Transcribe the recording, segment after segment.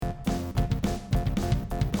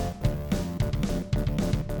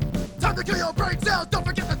Time to kill your brain cells. Don't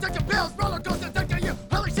forget to take your pills. Roller coaster taking you.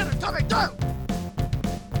 Holy shit, it's coming through.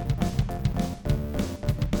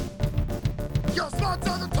 Your spots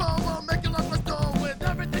on the toe will make you look like stone with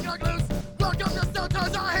everything like loose. Welcome to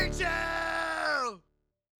Stonetoes, I hate you!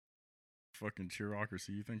 Fucking cheerocracy,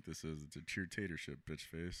 you think this is? It's a cheer-tatership, bitch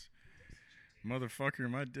face. Motherfucker,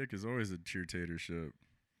 my dick is always a cheer-tatership.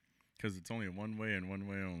 Because it's only one way and one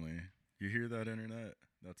way only. You hear that, internet?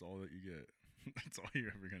 That's all that you get. That's all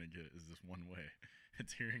you're ever gonna get is this one way.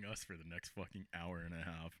 It's hearing us for the next fucking hour and a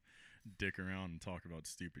half dick around and talk about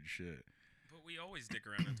stupid shit. But we always dick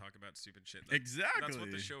around and talk about stupid shit. Exactly. That's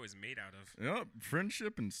what the show is made out of. Yep,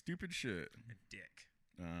 friendship and stupid shit. A dick.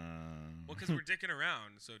 Well, because we're dicking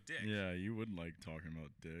around, so dick. Yeah, you would like talking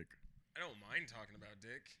about dick. I don't mind talking about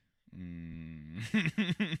dick.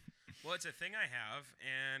 Mm. Well, it's a thing I have,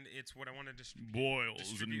 and it's what I want to Boils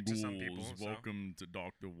distribute and to ghouls, some people. welcome to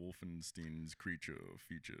Dr. Wolfenstein's Creature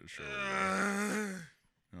Feature Show. Oh,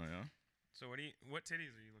 yeah? So what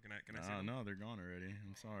titties are you looking at? Can I see them? No, they're gone already.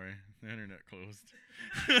 I'm sorry. The internet closed.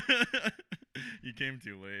 You came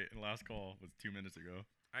too late. Last call was 2 minutes ago.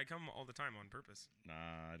 I come all the time on purpose.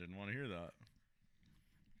 Nah, I didn't want to hear that.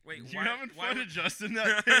 Wait, you having fun adjusting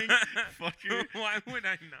that thing? Fucker. Why would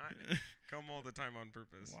I not come all the time on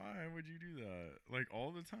purpose? Why would you do that? Like,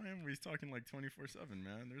 all the time? We's talking like 24/7,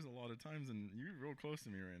 man. There's a lot of times, and you're real close to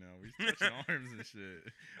me right now. We's touching arms and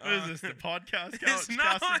shit. What is this, the podcast couch? It's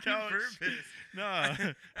not on couch? purpose. Nah,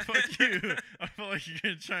 fuck you. I feel like you're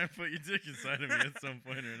going to try and put your dick inside of me at some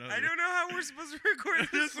point or another. I don't know how we're supposed to record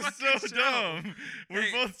This this is so fucking show. dumb.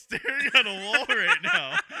 We're both staring at a wall right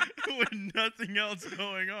now with nothing else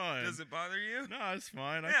going on. Does it bother you? No, it's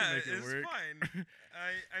fine. I Yeah, can make it it's work. fine.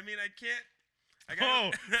 I mean, I can't.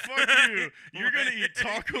 Oh, fuck you. You're going to eat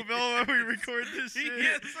Taco Bell while we record this shit?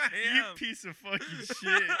 Yes, I You am. piece of fucking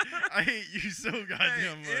shit. I hate you so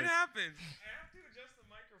goddamn much. It happens. I have to adjust the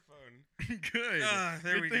microphone. Good.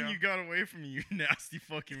 There Good we thing go. you got away from me, you nasty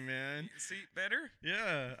fucking man. See, better?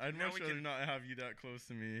 Yeah, I'd Now much we rather can- not have you that close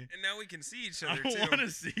to me. And now we can see each I other, don't too. want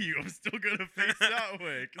to see you. I'm still going to face that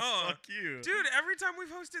way. 'Cause Oh, fuck you. Dude, every time we've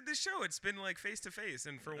hosted this show, it's been like face-to-face.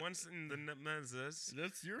 And for once in the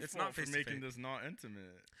That's your It's fault not for making face-to-face. this not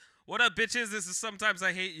intimate. What up, bitches? This is Sometimes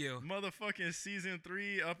I Hate You. Motherfucking season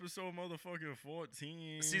 3, episode motherfucking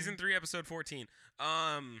 14. Season 3, episode 14.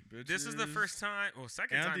 This is the Bitches. first time. Well,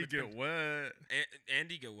 second time. Andy it's get been- wet.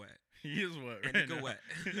 Andy get wet. He is wet Andy right go now. wet.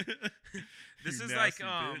 This You is like nasty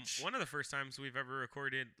bitch. one of the first times we've ever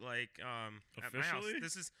recorded like at my house. Officially?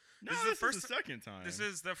 This is No, this is this the first is the second time. This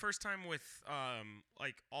is the first time with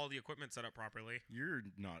like all the equipment set up properly. You're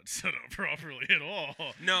not set up properly at all.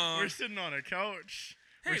 No. We're sitting on a couch.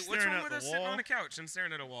 Hey, We're what's staring wrong at with the us sitting wall. on a couch and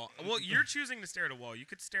staring at a wall? Well, you're choosing to stare at a wall. You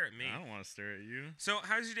could stare at me. I don't want to stare at you. So,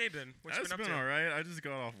 how's your day been? What you That's been up been to? all right. I just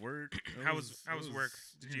got off work. It How was work?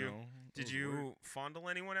 Did you you know, it did was you work. fondle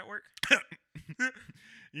anyone at work?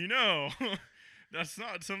 You know, that's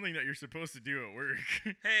not something that you're supposed to do at work.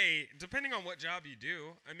 Hey, depending on what job you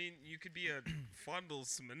do, I mean, you could be a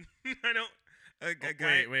fondlesman. I don't. A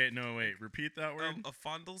guy. Wait. Repeat that word. A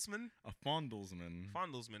fondlesman. A fondlesman.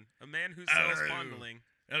 Fondlesman, a man who sells Hello. fondling.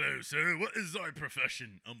 Hello, sir. What is thy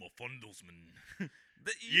profession? I'm a fondlesman.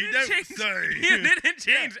 You You didn't don't change, say. You didn't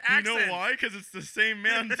change You accent. know why? Because it's the same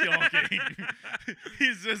man talking.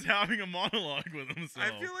 He's just having a monologue with himself.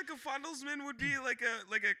 I feel like a fondlesman would be like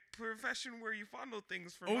a profession where you fondle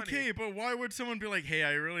things for money. Okay, but why would someone be like, "Hey,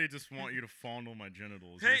 I really just want you to fondle my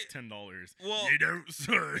genitals. Hey, Here's $10." well- You don't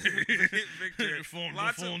say. Victor, Fondle,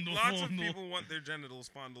 lots fondle, of fondle. people want their genitals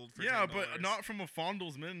fondled for Yeah, $10. but not from a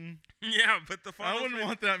fondlesman. Yeah, but the I fondlesman. wouldn't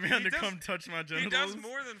want that man he to does- come touch my He genitals. does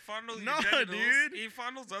more than fondle your Nah, genitals. dude. He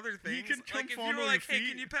fondles other things. He can come like if you fondle were like, your "Hey, feet."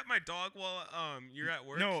 can you pet my dog while you're at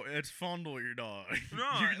work?" No, it's fondle your dog. No,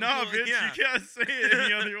 nah, well, bitch, yeah. you can't say it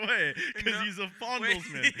any other way because No, he's a wait.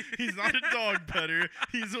 fondlesman. He's not a dog petter.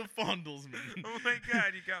 He's a fondlesman. Oh my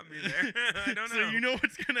God, you got me there. I don't know. So you know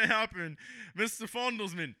what's gonna happen, Mr.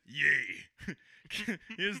 Fondlesman? Yay!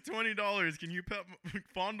 Here's $20. Can you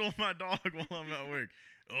fondle my dog while I'm at work?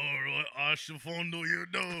 All right, I shall fondle your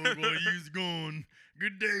dog while you's gone.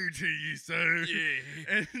 Good day to you, sir.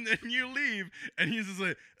 Yeah. And then you leave, and he's just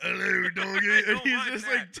like, "Hello, doggy," I and don't he's want just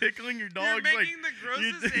that. like tickling your You're dog's like. making the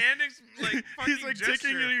grossest you- hand like fucking He's like gesture.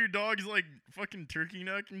 tickling your dog's like fucking turkey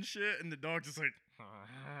neck and shit, and the dog's just like,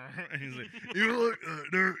 and he's like, "You look that,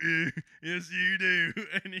 don't you? Yes, you do."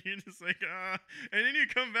 And you're just like, ah. And then you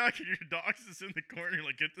come back and your dog's just in the corner,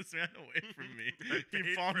 like, "Get this man away from me." I paid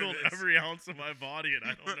He for fondled this. every ounce of my body, and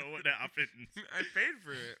I don't know what happens. I paid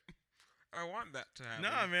for it. I want that to happen.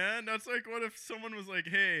 Nah, man, that's like, what if someone was like,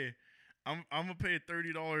 "Hey, I'm gonna pay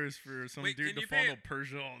 $30 for some Wait, dude can to you pay fondle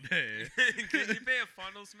Persia all day. Can you pay a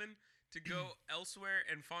fondlesman to go elsewhere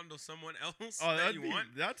and fondle someone else Oh, that you want?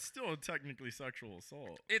 that's still technically sexual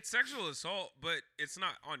assault. It's sexual assault, but it's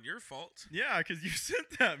not on your fault. Yeah, because you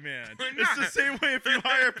sent that man. Why It's the not? same way if you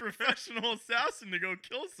hire a professional assassin to go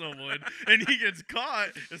kill someone and he gets caught,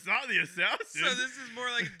 it's not the assassin. So this is more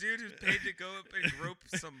like a dude who's paid to go up and grope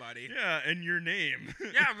somebody. Yeah, and your name.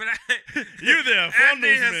 Yeah, but You there,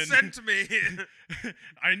 Andy has fondlesman. sent me.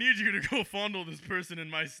 I need you to go fondle this person in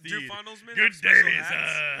my steed. Do fondlesmen Good have special days.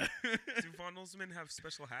 hats? Do fondlesmen have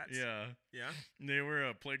special hats? Yeah, Yeah. they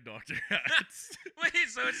wear plague doctor hats. Wait,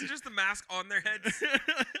 so it's just the mask on their heads?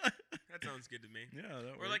 That sounds good to me. Yeah,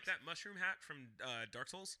 that Or like works. that mushroom hat from Dark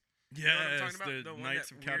Souls. You Yes, know what I'm talking about? the one Knights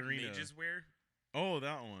that of weird Katarina. mages wear. Oh,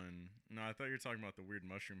 that one. No, I thought you were talking about the weird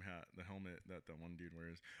mushroom hat, the helmet that one dude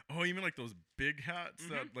wears. Oh, you mean like those big hats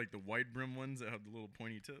that, like the wide brim ones that have the little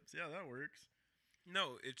pointy tips? Yeah, that works.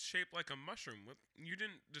 No, it's shaped like a mushroom. You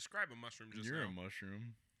didn't describe a mushroom just You're now. a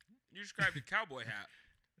mushroom. You described a cowboy hat,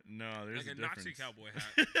 No, there's like a difference. Nazi cowboy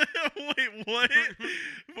hat. Wait, what?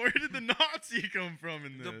 Where did the Nazi come from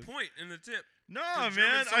in this? The point and the tip. No, the man.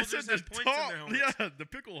 German I said soldiers the had points in top. their helmets. Yeah, the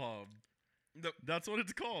pickle hob. The, That's what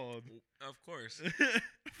it's called. of course.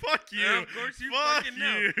 Fuck you. Yeah, of course you Fuck fucking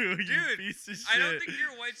know. you, Dude, you piece of shit. I don't think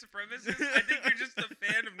you're a white supremacist. I think you're just a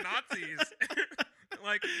fan of Nazis.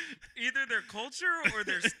 Like either their culture or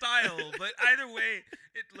their style, but either way,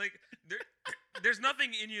 it like there's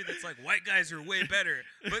nothing in you that's like white guys are way better,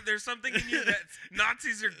 but there's something in you that's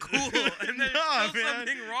Nazis are cool, and there's Nah, still man.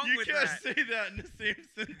 something wrong you with can't that. say that in the same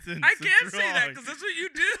sentence. I It's can't say that wrong. because that's what you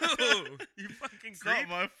do. You fucking It's creep. not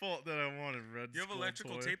my fault that I wanted red. You have skull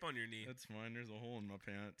electrical toy. tape on your knee. That's fine. There's a hole in my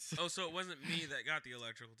pants. Oh, so it wasn't me that got the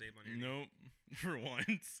electrical tape on your knee. Nope. For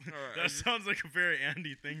once. Alright, That sounds like a very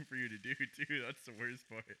Andy thing for you to do too. That's the worst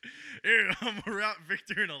part. Here, I'm gonna wrap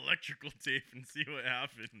Victor in electrical tape and see what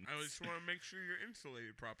happens. I just want to make sure you're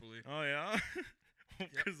insulated properly. Oh yeah?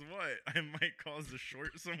 Because what? I might cause a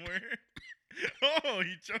short somewhere? Oh,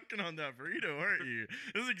 you choking on that burrito, aren't you?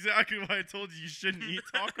 This is exactly why I told you shouldn't eat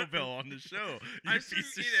Taco Bell on the show. You I piece shouldn't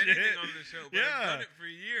of eat shit. anything on the show, but I've Yeah. done it for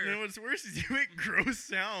years. And what's worse is you make gross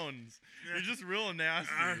sounds. Yeah. You're just real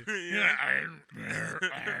nasty. Yeah.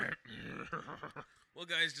 Well,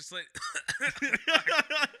 guys, just like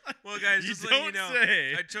well, guys, You just letting you don't know,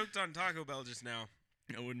 say. I choked on Taco Bell just now.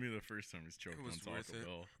 That wouldn't be the first time he's choked It was on worth Taco it.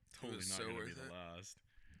 Bell. Totally was not so gonna be worth the it. last.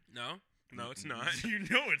 No, it's not. You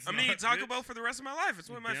know it's I'm not. gonna eat Taco bitch. Bell for the rest of my life. It's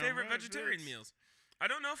one of my Damn favorite right, vegetarian bitch. meals. I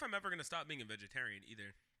don't know if I'm ever gonna stop being a vegetarian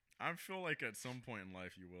either. I feel like at some point in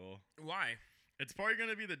life you will. Why? It's probably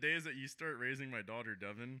gonna be the days that you start raising my daughter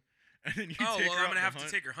Devin, and then you Oh take well, her I'm out gonna have hunt.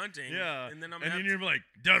 to take her hunting. Yeah, and then I'm and gonna then have you're like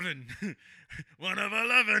Devin, 1 of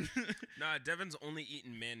 11. Nah, Devin's only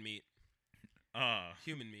eaten man meat, Ah,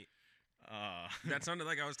 human meat. ah. That sounded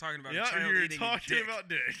like I was talking about a Yeah, child you're eating talking dick. about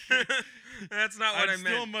dick. That's not what I'd I meant.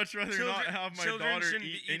 still much rather not Children- have my children daughter shouldn't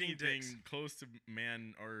eat be eating anything dicks. close to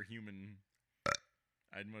man or human.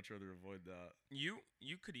 I'd much rather avoid that. You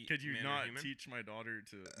could eat. Could you man or not human. teach my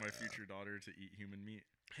future daughter to eat human meat?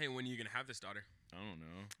 Hey, when are you gonna have this daughter? I don't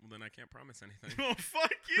know. Well, then I can't promise anything. Oh,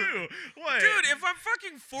 fuck you! What? Dude, if I'm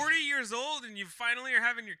fucking 40 years old and you finally are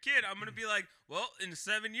having your kid, I'm gonna be like, well, in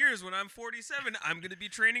 7 years when I'm 47, I'm gonna be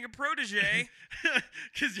training a protege.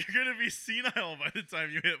 Because you're gonna be senile by the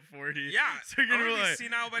time you hit 40. Yeah, So you're I'm gonna gonna be be like,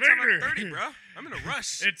 senile by the time I'm "Victor, 30, bro. I'm in a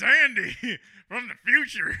rush. It's Andy from the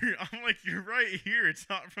future. I'm like, you're right here. It's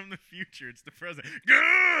not from the future. It's the present.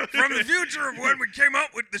 From the future of when we came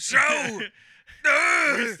up with the show.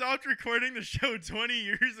 We stopped recording the show 20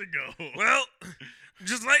 years ago. Well,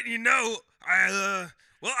 just letting you know, I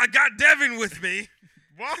got Devin with me.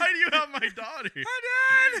 Why do you have my daughter?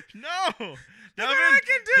 Hi, Dad. No. Devin, Nothing I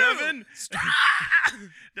can do. Devin, Stop.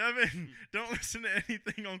 Devin, don't listen to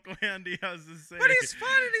anything Uncle Andy has to say. But he's fun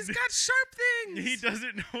and he's got sharp things. He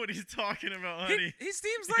doesn't know what he's talking about, honey. He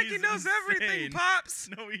seems like he He's knows everything, insane. Pops.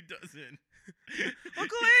 No, he doesn't.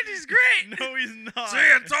 Uncle Andy's great. No, he's not. See,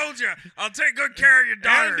 I told you. I'll take good care of your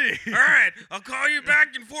daughter. Andy. All right. I'll call you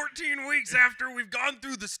back in 14 weeks after we've gone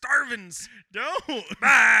through the starvins. Don't.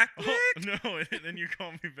 Bye. Oh, no, and then you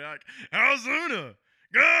call me back. How's Una?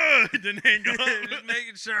 Good. Then hang up. Just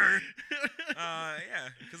making sure. Yeah,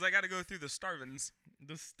 because I got to go through the starvins.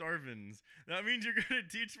 The starvins. That means you're going to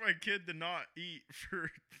teach my kid to not eat for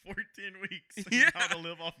 14 weeks and Yeah. how to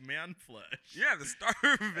live off man flesh. Yeah, the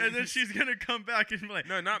starvins. And then she's going to come back and be like,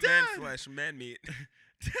 No, not Dad, man flesh, man meat.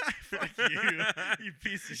 Fuck you, you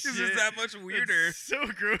piece of It's shit. just that much weirder. It's so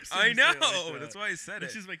gross. when I you say it know. like That's that. why I said And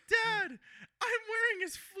it. she's like, Dad, I'm wearing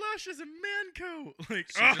his flesh as a man coat. Like,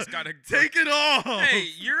 She "Ah, just gotta take it off. Hey,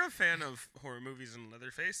 you're a fan of horror movies and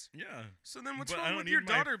Leatherface. Yeah. So then what's But I wrong don't with your need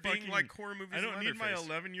my daughter being fucking- like horror movies I don't and need my Leatherface?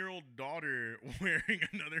 11-year-old daughter wearing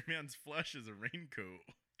another man's flesh as a raincoat.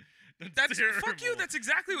 That's terrible. fuck you. That's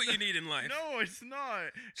exactly what you need in life. No, it's not.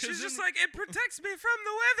 'Cause She's just then- like, it protects me from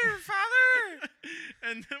the weather, father.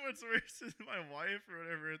 And then what's worse is my wife or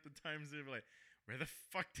whatever at the time is like, where the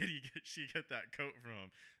fuck did she get that coat from?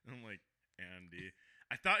 And I'm like, Andy,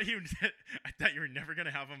 I thought you were never gonna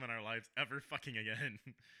have him in our lives ever fucking again.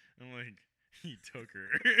 I'm like, he took her.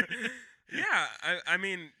 Yeah, I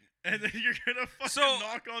mean, And then you're gonna fucking So,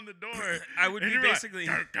 knock on the door. I would and be you're like, basically.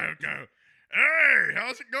 go. Hey,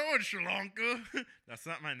 how's it going, Sri Lanka? That's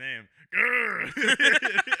not my name. Grr.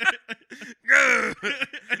 Go.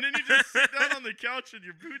 And then you just sit down on the couch with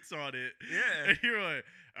your boots on it. Yeah. And you're like,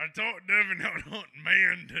 I taught Devin how to hunt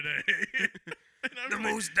man today. And I'm The like,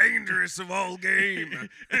 most dangerous of all game.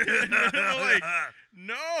 And I'm like,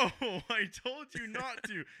 no, I told you not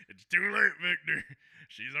to. It's too late, Victor.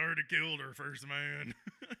 She's already killed her first man.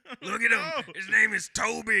 Look at him. No. His name is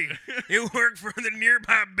Toby. He worked for the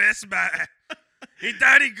nearby Best Buy. He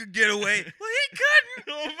thought he could get away. Well, he couldn't.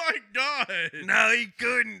 Oh my God. No, he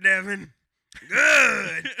couldn't, Devin.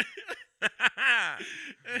 Good.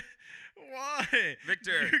 Why?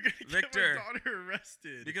 Victor, You're gonna get Victor. my daughter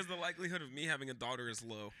arrested. Because the likelihood of me having a daughter is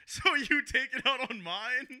low. So you take it out on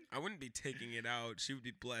mine? I wouldn't be taking it out. She would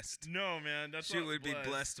be blessed. No, man. That's She not would be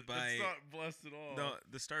blessed by- That's not blessed at all.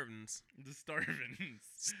 The Starvins. The Starvins.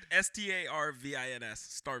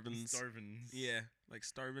 Starvins. Starvins. Starvins. Yeah, like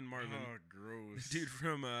Starvin Marvin. Oh, gross. Dude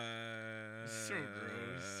from So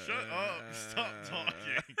gross. Shut up. Stop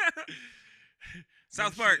talking.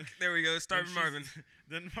 South Then Park. she- There we go. then Starvin she's- Marvin.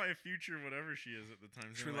 Then my future, whatever she is at the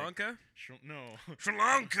time. Sri Lanka. No. Sri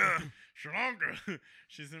Lanka. Sri Lanka.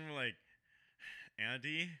 She's in like,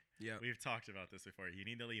 Andy, Yeah. we've talked about this before. You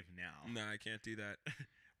need to leave now. No, I can't do that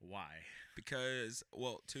Why? because,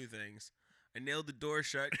 well, two things. I nailed the door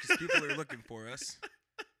shut because people are looking for us.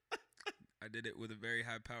 I did it with a very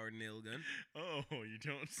high-powered nail gun. Oh, you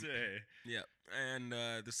don't say. Yep. And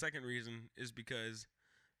the second reason is because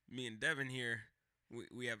me and Devin here,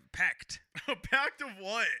 we have a pact. A pact of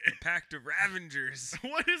what? A pact of Ravengers.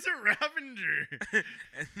 What is a Ravenger?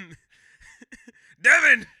 And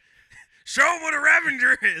Devin, show him what a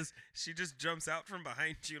Ravenger is. She just jumps out from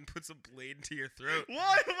behind you and puts a blade to your throat.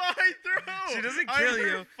 Why my throat? She doesn't I'm kill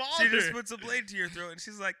her you. Father. She just puts a blade to your throat, and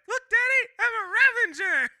she's like, "Look, Daddy, I'm a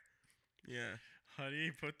Ravenger." Yeah.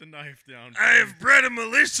 Honey, put the knife down. I have bred a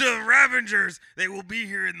militia of Ravengers. They will be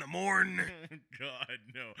here in the morning. Oh, God,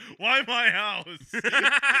 no. Why my house?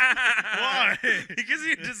 Why? Because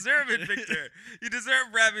you deserve it, Victor. You deserve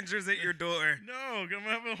Ravengers at your door. No, I'm gonna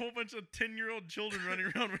have a whole bunch of 10-year-old children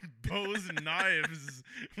running around with bows and knives,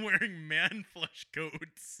 wearing man flesh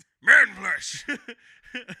coats. Man flesh.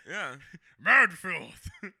 Yeah. Mad filth.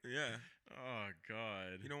 Yeah. Oh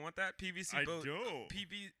God. You don't want that PVC I boat? don't.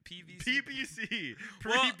 PVC. PPC.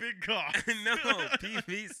 Pretty Well, big cock. No,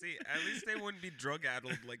 PVC. At least they wouldn't be drug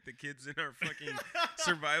addled like the kids in our fucking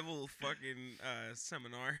survival fucking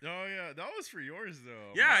seminar. Oh yeah, that was for yours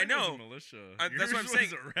though. Yeah, I Mine was know. a militia. That's what I'm Yours saying.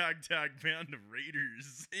 was a ragtag band of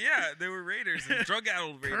raiders. Yeah, they were raiders and drug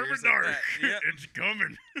addled raiders. Permadark. Yeah. It's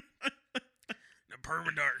coming. The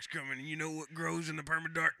Permadark's coming. And you know what grows in the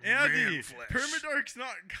Permadark? Andy, Man flesh. Permadark's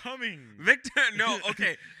not coming. Victor, no,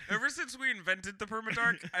 okay. Ever since we invented the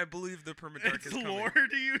Permadark, I believe the Permadark It's is coming. lore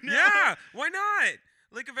to you now. Yeah, why not?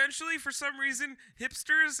 Like, eventually, for some reason,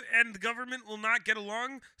 hipsters and the government will not get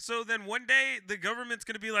along. So then one day, the government's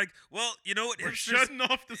going to be like, well, you know what We're hipsters... shutting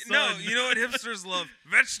off the sun. No, you know what hipsters love?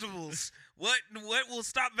 Vegetables. What will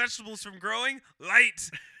stop vegetables from growing? Light.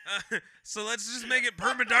 So let's just make it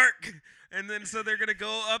permadark. And then so they're going to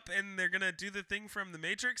go up and they're going to do the thing from the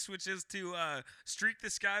Matrix, which is to streak the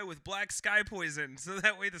sky with black sky poison. So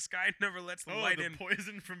that way the sky never lets the light the in.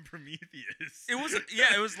 poison from Prometheus. It was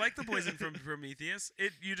it was like the poison from Prometheus.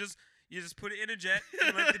 You just put it in a jet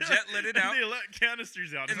and let the jet let it out. And they let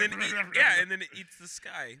canisters out. And then and then it eats the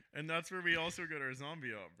sky. And that's where we also got our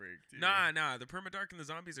zombie outbreak too. Nah. The Permadark and the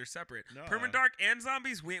zombies are separate. Nah. Permadark and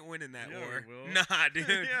zombies, we ain't winning that Yeah, war. we will. Nah, dude.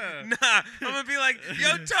 Yeah. Nah. I'm gonna be like, yo,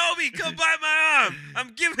 Toby, come bite my arm.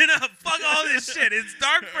 I'm giving up. Fuck all this shit. It's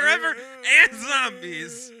dark forever and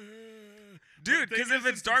zombies. Dude, The thing because if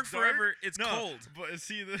is, it's dark forever, it's no, cold. But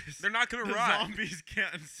see this. They're not gonna the rot. zombies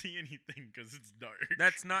can't see anything because it's dark.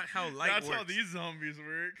 That's not how light That's works. how these zombies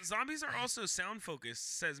work. Zombies are also sound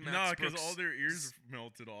focused, says Max No, because Brooks. all their ears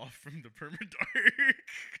melted off from the permadark.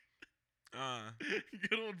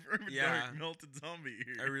 Good old permadark Yeah. melted zombie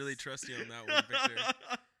ears. I really trust you on that one,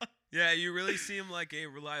 Victor. Yeah, you really seem like a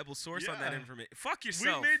reliable source on that Yeah. information. Fuck We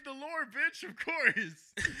yourself. made the lore, bitch. Of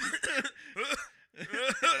course.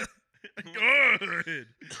 Good.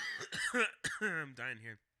 I'm dying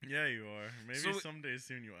here. Yeah, you are. Maybe So- someday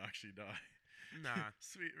soon you'll actually die. Nah.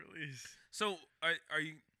 Sweet release. So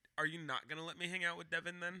are you not gonna let me hang out with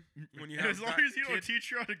Devin then? When you have As long that as you don't kid? teach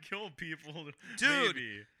her how to kill people, Dude,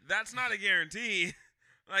 maybe. That's not a guarantee.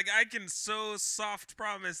 Like I can so soft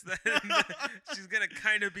promise that she's gonna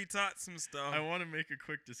kind of be taught some stuff. I want to make a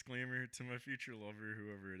quick disclaimer to my future lover,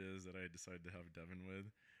 whoever it is that I decide to have Devin with.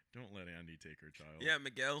 Don't let Andy take her child. Yeah,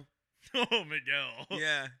 Miguel. Oh, Miguel.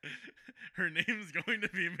 Yeah, Her name's going to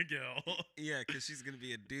be Miguel. yeah, because she's gonna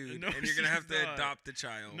be a dude, No, and you're gonna have she's to not. adopt the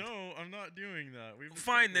child. No, I'm not doing that. We've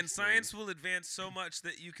Fine, then established science this. will advance so much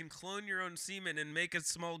that you can clone your own semen and make a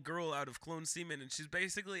small girl out of cloned semen, and she's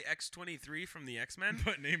basically X-23 from the X-Men,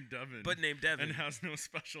 But named Devin. but named Devin. And has no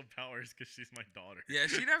special powers because she's my daughter. Yeah,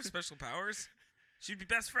 she'd have special powers. She'd be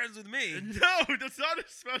best friends with me. No, that's not a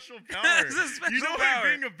special power. It's a special you know power. what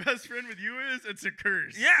being a best friend with you is? It's a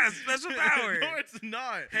curse. Yeah, special power. No, it's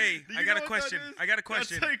not. Hey, Do I you got know a what question. that is? I got a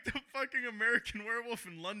question. That's like the fucking American Werewolf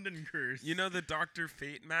in London curse. You know the Dr.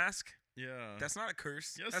 Fate mask? Yeah. That's not a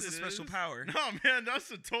curse. Yes, That's a it special is. power. No, man,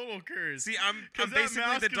 that's a total curse. See, I'm 'Cause that basically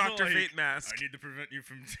mask the is all Dr. like, Fate mask. I need to prevent you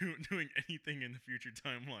from doing anything in the future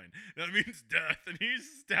timeline. That means death, and he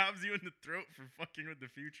stabs you in the throat for fucking with the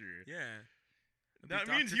future. Yeah. That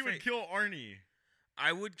Dr. means you would Fate. kill Arnie.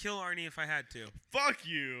 I would kill Arnie if I had to. Fuck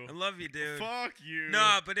you. I love you, dude. Fuck you.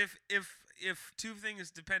 Nah, but if two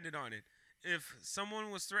things depended on it, if someone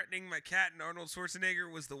was threatening my cat and Arnold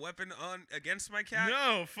Schwarzenegger was the weapon on against my cat,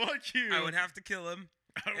 No, fuck you. I would have to kill him.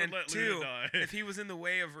 I would And let two, Luna die. if he was in the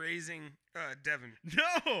way of raising Devin.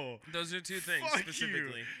 No. Those are two things Fuck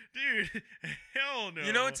specifically. You. Dude, hell no.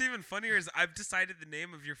 You know what's even funnier is I've decided the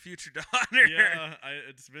name of your future daughter. Yeah,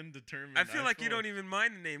 it's been determined. I feel like you don't even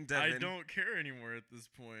mind the name Devin. I don't care anymore at this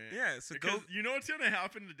point. Yeah, so Because go. you know what's gonna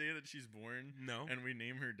happen the day that she's born, No. and we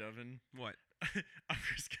name her Devin. What? I'm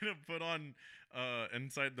just gonna put on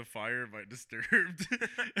Inside the Fire by Disturbed,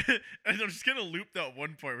 and I'm just gonna loop that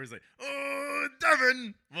one part where it's like, "Oh,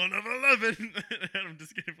 Devin, 1 of 11," and I'm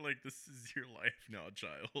just gonna be like, "This is your life now,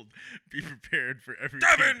 child. Be prepared for everything."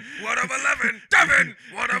 Devin, 1 of 11. Devin,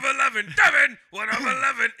 1 of 11. Devin, 1 of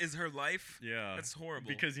 11 is her life. Yeah, That's horrible.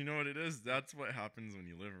 because you know what it is. That's what happens when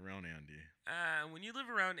you live around Andy. When you live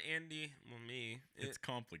around Andy, well, me, It's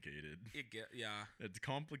complicated. yeah. It's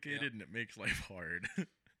complicated and it makes life hard.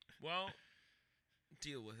 Well,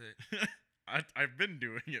 deal with it. I've been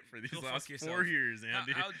doing it for these Go fuck last 4 yourself. years,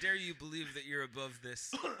 Andy. How dare you believe that you're above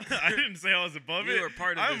this? I didn't say I was above You it. are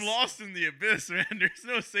part of I'm this. lost in the abyss, man. There's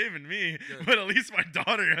no saving me. Good. But at least my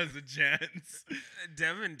daughter has a chance.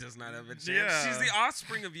 Devin does not have a chance. Yeah. She's the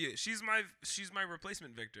offspring of you. She's my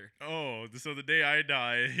replacement Victor. Oh, so the day I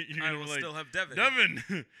die, you're I gonna will be like, still have Devin.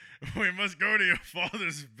 Devin, we must go to your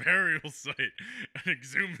father's burial site and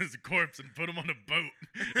exhume his corpse and put him on a boat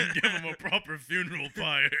and give him a proper funeral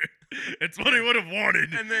pyre. It's what he would have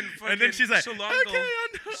wanted. And then she's like, Sri okay,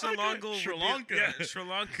 Sri Lanka, would Sri be- Lanka. yeah, Sri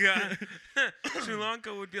Lanka, Sri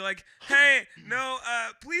Lanka would be like, hey, no,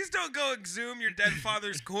 please don't go exhume your dead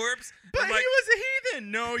father's corpse. But I'm he like, was a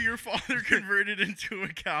heathen. No, your father converted into a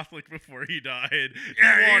Catholic before he died.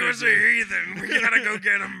 yeah, wanted he was a to. heathen. We gotta go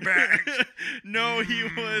get him back. No, he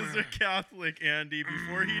was a Catholic, Andy.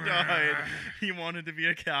 Before he died, he wanted to be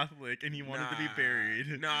a Catholic and he wanted to be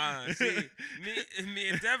buried. Nah, see, me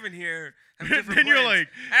and Devin here have different Then you're plans. like,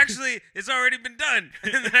 actually, it's already been done.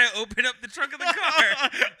 And then I open up the trunk of the car.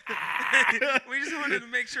 We just wanted to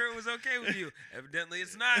make sure it was okay with you. Evidently,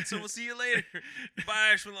 it's not. So we'll see you later.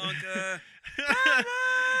 Bye, Sri Lanka. Bye,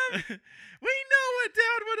 Mom. We know what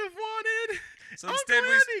Dad would have wanted. So Uncle instead,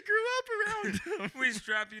 Andy grew up around him. we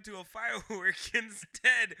strap you to a firework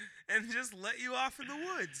instead and just let you off in the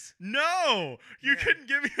woods. No, you Yeah. couldn't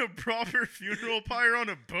give me a proper funeral pyre on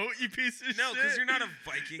a boat, you piece of No, shit. because you're not a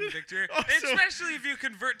Viking, Victor. Oh, so- Especially if you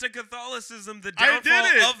convert to Catholicism, the I did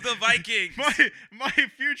downfall it. of the Vikings. My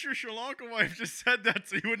future Sri Lanka wife just said that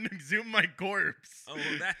so he wouldn't exhume my corpse. Oh,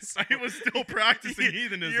 that's. I was still practicing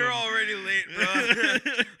heathenism. You're already late,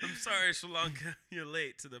 bro. I'm sorry, Sri Lanka. You're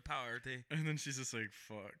late to the power thing. And then she's just like,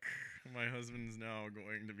 fuck. My husband's now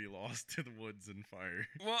going to be lost to the woods and fire.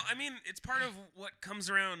 Well, I mean, it's part of what comes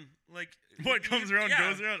around. Like What comes around yeah.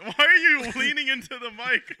 goes around. Why are you leaning into the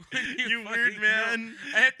mic? When You fucking weird man.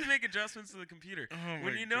 know- I have to make adjustments to the computer. Oh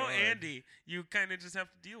When my you know God. Andy, you kind of just have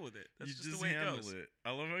to deal with it. That's You just just the way it handle goes. it.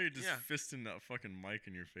 I love how you're just Yeah. fisting that fucking mic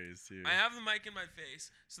in your face too. I have the mic in my face,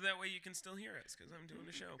 so that way you can still hear us, because I'm doing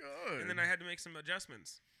the show. Good. And then I had to make some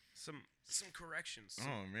adjustments, some corrections. So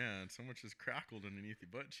Oh man, so much is crackled underneath your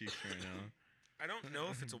butt cheeks right now. I don't know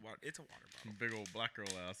if it's a water. It's a water bottle. Big old black girl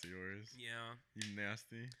ass of yours. Yeah. You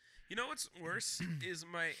nasty. You know what's worse is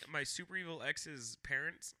my super evil ex's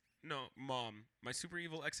parents. No, mom. My super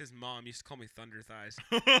evil ex's mom used to call me Thunder Thighs.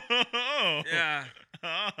 Yeah.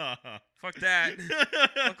 Fuck that.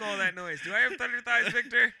 Fuck all that noise. Do I have Thunder Thighs,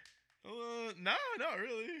 Victor? No, not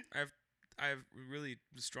really. I have really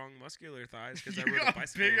strong muscular thighs because I You rode a got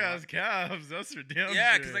bicycle. big a lot. ass calves. That's for damn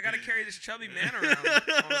Yeah, sure. because I got to carry this chubby man around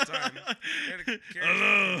all the time. Gotta carry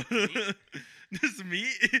Hello.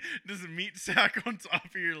 This meat sack on top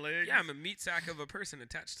of your legs. Yeah, I'm a meat sack of a person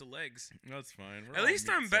attached to legs. That's fine. We're At all least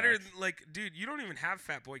meat I'm better. sacks. Like, dude, you don't even have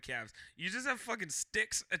fat boy calves. You just have fucking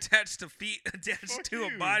sticks attached to feet attached Fuck to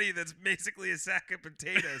you. a body that's basically a sack of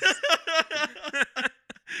potatoes.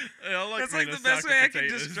 I like That's being like a the best sack way of I can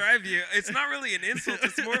potatoes. describe you. It's not really an insult.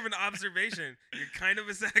 It's more of an observation. You're kind of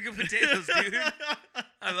a sack of potatoes, dude.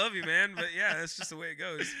 I love you, man. But yeah, that's just the way it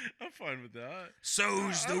goes. I'm fine with that.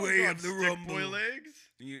 So's I the don't way got of the stick rumble. boy legs.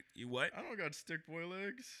 You what? I don't got stick boy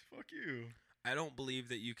legs. Fuck you. I don't believe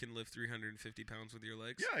that you can lift 350 pounds with your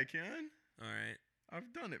legs. Yeah, I can. All right.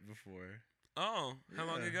 I've done it before. Oh, how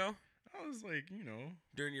long Yeah. ago? I was like,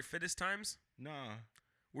 During your fittest times? nah.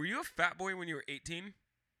 Were you a fat boy when you were 18?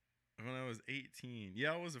 When I was 18.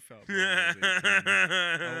 Yeah, I was a fat boy.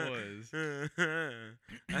 I was.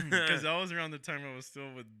 Because I was around the time I was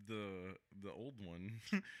still with the old one.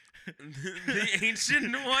 The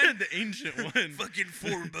ancient one? The ancient one. Fucking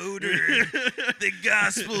foreboding. The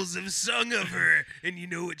Gospels have sung of her. And you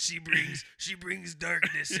know what she brings? She brings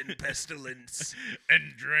darkness and pestilence.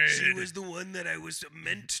 And dread. She was the one that I was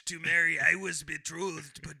meant to marry. I was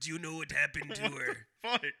betrothed, but you know what happened to her?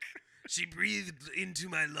 Fuck. She breathed into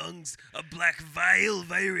my lungs a black vile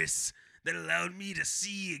virus that allowed me to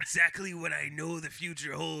see exactly what I know the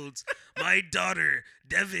future holds. My daughter,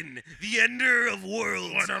 Devin, the ender of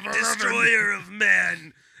worlds, Whatever, destroyer of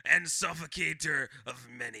man, and suffocator of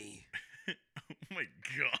many. Oh my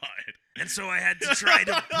god. And so I had to try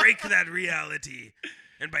to break that reality.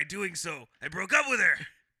 And by doing so, I broke up with her.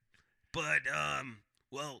 But,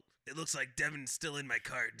 well, it looks like Devin's still in my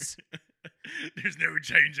cards. There's no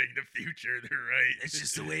changing the future, they're right. It's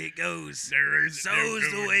just the way it goes. There is no So's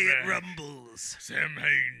the going way back. it rumbles. Sam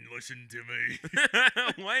Hain, listen to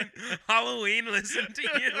me. What? Halloween, listen to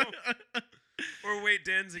you? Or wait,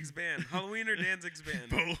 Danzig's band. Halloween or Danzig's band?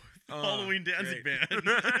 Both. Oh, Halloween Dancing great. Band.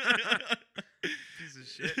 Piece of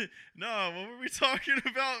shit. No, what were we talking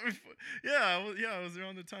about? Yeah, it was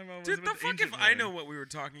around the time I was Dude, with the the fuck if ancient I one. know what we were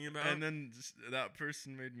talking about. And then that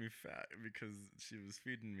person made me fat because she was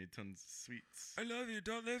feeding me tons of sweets. I love you,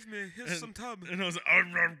 don't leave me. Here's And- some tub. And I was like,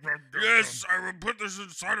 Yes, I will put this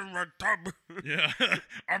inside of my tub. yeah.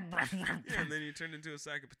 Yeah, and then you turned into a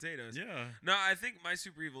sack of potatoes. Yeah. No, I think my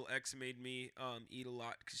super evil ex made me eat a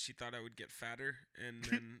lot because she thought I would get fatter and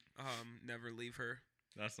then never leave her.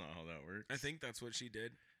 That's not how that works. I think that's what she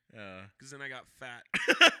did. Yeah. Because then I got fat.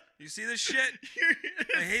 You see this shit?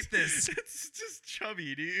 I hate this. It's just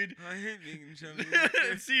chubby, dude. I hate being chubby.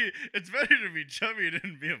 See, it's better to be chubby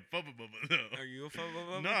than be a bubba bubba, though. Are you a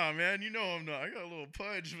fubba? Nah, man, you know I'm not. I got a little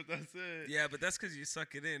pudge, but that's it. Yeah, but that's because you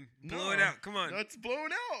suck it in. No, Blow it out. Come on. That's blown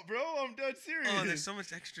out, bro. I'm dead serious. Oh, there's so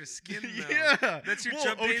much extra skin now. Yeah. That's your Well,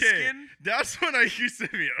 chub day okay. skin? That's when I used to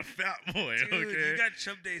be a fat boy, Dude, okay? you got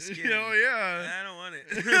chub day skin. Oh, yeah. I don't want it.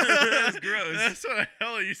 That's gross. That's when I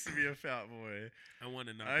hella used to be a fat boy. I want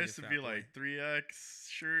to not I be used a to fat be boy. like 3X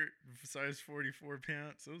shirt, size 44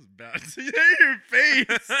 pants. It was bad. See your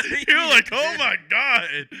face. You're like, oh my god.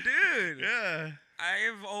 Dude. Yeah. I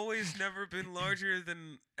have always never been larger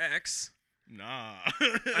than X. Nah.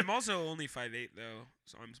 I'm also only 5'8", though,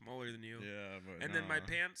 so I'm smaller than you. Yeah, but And then my nah.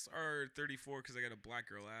 pants are 34 because I got a black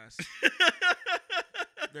girl ass.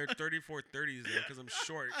 They're 34 30s, though, because I'm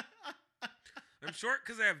short. I'm short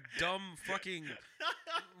because I have dumb fucking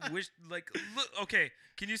look, okay,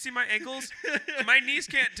 can you see my ankles? My knees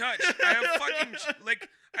can't touch. I have fucking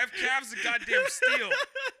I have calves of goddamn steel.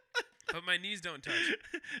 But my knees don't touch.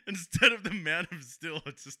 Instead of the Man of Steel,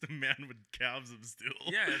 it's just a man with calves of steel.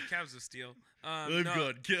 Yeah, I have calves of steel. I've no,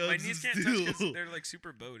 got calves my of knees can't touch steel. because they're like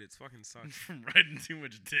super bowed. It's fucking sucks. From riding too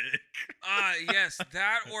much dick. Yes,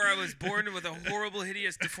 that or I was born with a horrible,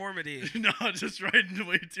 hideous deformity. No, just riding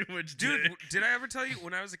way too much Dude, dick. did I ever tell you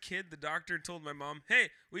when I was a kid, the doctor told my mom, "Hey,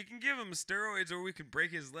 we can give him steroids or we can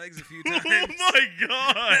break his legs a few times." Oh my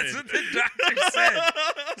god! That's what the doctor said.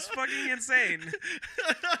 It's fucking insane.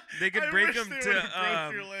 They could I break wish them they to would've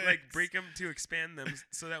broke your like legs. break them to expand them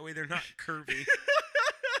so that way they're not curvy.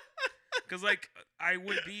 Because like I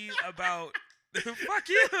would be about fuck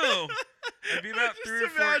you. I'd be about Just 3 or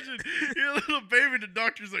 4. imagine you're a little baby, and the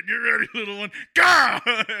doctor's like, "Get ready, little one." Go!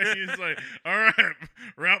 And he's like, "All right,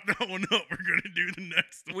 wrap that one up. We're gonna do the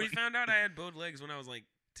next one." We found out I had bowed legs when I was like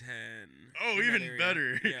 10. Oh, in that even area.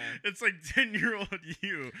 better. Yeah. It's like 10-year-old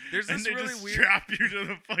you. There's and this they really just weird. strap you to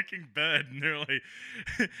the fucking bed, and they're like,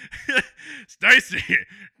 "Stacy,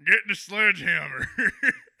 get the sledgehammer."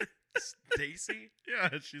 Stacy? Yeah,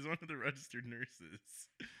 she's one of the registered nurses.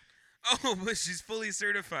 Oh, but she's fully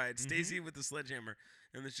certified. Mhm. Stacy with the sledgehammer.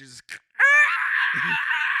 And then she's just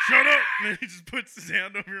Shut up! And then he just puts his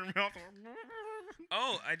hand over your mouth.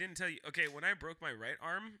 Oh, I didn't tell you. Okay, when I broke my right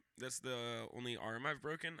arm, that's the only arm I've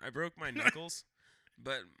broken. I broke my knuckles,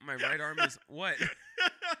 but my right arm is what?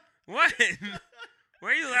 What?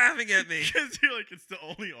 Why are you laughing at me? Because you're like, it's the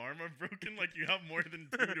only arm I've broken. Like, you have more than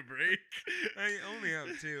 2 to break. I only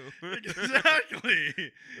have 2.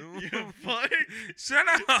 Exactly. You fuck. Shut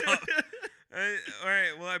up. All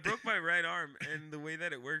right, well, I broke my right arm, and the way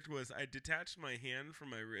that it worked was I detached my hand from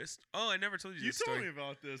my wrist. Oh, I never told you You this told story. me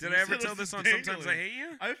about this. Did You I ever said tell this this on is Sometimes I dangling. Hate You?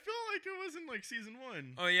 I feel like it was in like season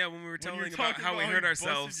 1. Oh, yeah, when we were When you telling were about talking how we about hurt you busted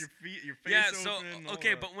ourselves. your face Yeah, so, open and all okay,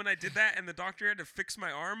 that. but when I did that and the doctor had to fix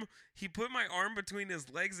my arm, he put my arm between his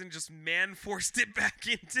legs and just man-forced it back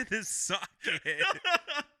into the socket.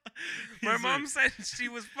 My He's mom like, said she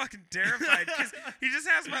was fucking terrified because he just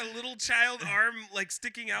has my little child arm like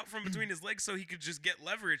sticking out from between his legs so he could just get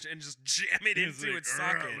leverage and just jam it he's into like, its "All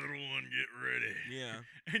right, socket. little one, get ready." Yeah,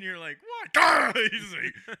 And you're like, "What?" Ah! He's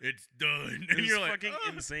like, "It's done." it And was you're like, fucking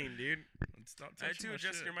 "Ah." insane, dude. Stop I had touching to my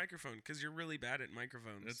adjust shit. your microphone because you're really bad at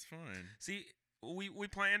microphones. That's fine. See, we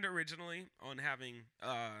planned originally on having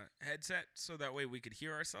headset so that way we could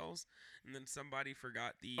hear ourselves, and then somebody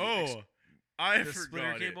forgot the I the splitter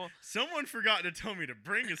forgot it. cable. Someone forgot to tell me to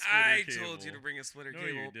bring a splitter I cable. told you to bring a splitter No,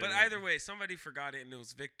 you cable, but didn't. either way, somebody forgot it, and it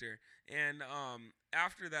was Victor. And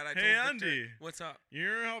after that, I Hey, told Victor, Andy. "What's up?" You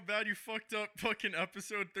remember how bad you fucked up fucking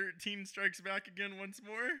episode 13 Strikes Back Again once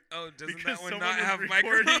more? Oh, doesn't Because that one someone not was have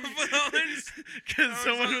recording- microphones? Because was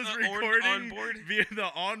someone on was the recording onboard? via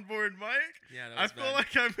the onboard mic? Yeah, that I was feel bad.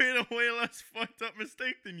 like I made a way less fucked up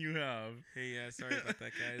mistake than you have. Hey, yeah, sorry about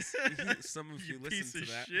that, guys. Some of you piece listen of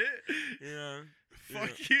to that. shit. Yeah,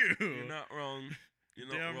 Fuck you. you're not wrong. You're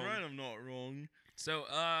not Damn wrong. right I'm not wrong. So,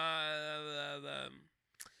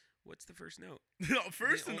 what's the first note? No,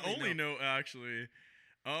 first and only only note, actually.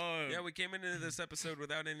 Yeah, we came into this episode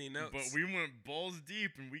without any notes. But we went balls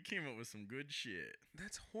deep and we came up with some good shit.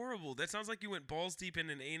 That's horrible. That sounds like you went balls deep in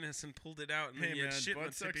an anus and pulled it out, and Hey then you man, had shit on the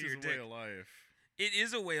butt tip sex of is your a way dick. of life. It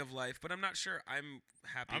is a way of life, but I'm not sure I'm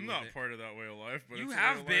happy I'm with not it. part of that way of life, but You it's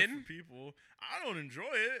have a way of life been. for people. I don't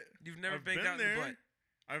enjoy it. You've never I've been been out in there. the butt.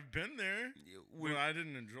 I've been there, but I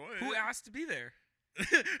didn't enjoy it. Who asked to be there?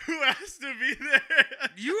 Who asked to be there?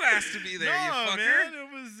 You asked to be there, you no, fucker. man, it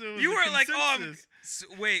was You a were like, oh, consensus.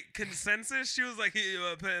 wait, consensus? She was like, you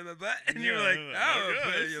want to put it in my butt? And you were Yeah, like, I oh, guess,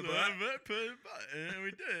 put it in your butt. Put it in my butt. And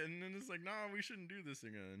we did. And then it's like, nah, we shouldn't do this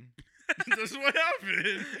again. That's what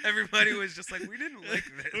happened. Everybody was just like, we didn't like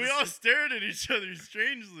this. We all stared at each other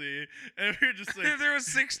strangely, and we were just like, There was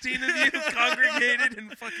 16 of you congregated in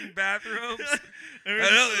fucking bathrobes. and we I were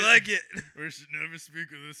just don't like it. We should never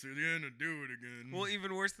speak of this again or do it again. Well,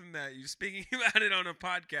 even worse than that, you're speaking about it on a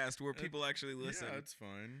podcast where people actually listen. Yeah, it's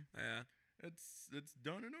fine. Yeah. It's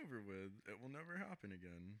done and over with. It will never happen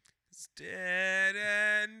again. It's dead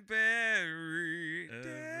and buried.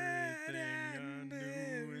 Dead Everything I and knew in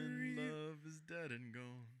buried. love is dead and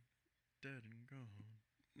gone. Dead and gone.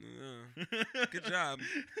 Good job.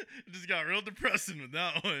 It just got real depressing with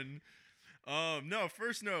that one. No,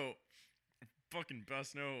 first note, fucking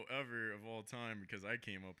best note ever of all time because I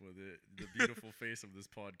came up with it. The beautiful face of this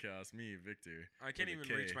podcast, me, Victor. I can't with a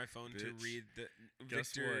even reach K, my phone to bitch. read the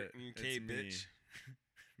Guess Victor what? and K It's me. bitch.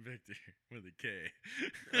 Victor with a K.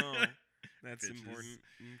 Oh, that's Bitches. important.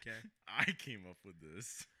 Okay. I came up with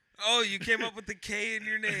this. Oh, you came up with the K in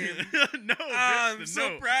your name. No, Ah, bitch, I'm the so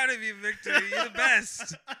note. proud of you, Victor. You're the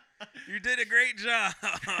best. You did a great job.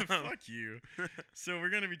 Fuck you. So we're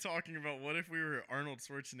gonna be talking about what if we were Arnold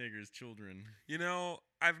Schwarzenegger's children? You know,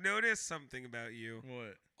 I've noticed something about you.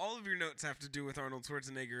 What? All of your notes have to do with Arnold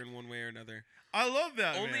Schwarzenegger in one way or another. I love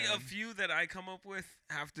that. Only man. a few that I come up with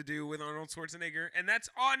have to do with Arnold Schwarzenegger, and that's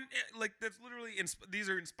on that's literally these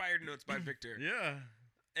are inspired notes by Victor. Yeah,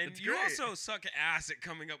 And it's you great. also suck ass at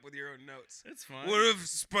coming up with your own notes. it's fine. What if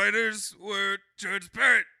spiders were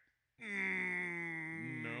transparent?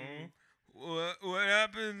 No. What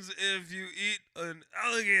happens if you eat an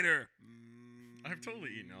alligator? I've totally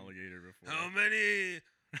eaten alligator before. How many?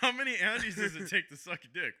 How many Andes does it take to suck a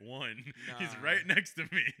dick? One. He's Nah. right next to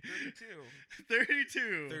me.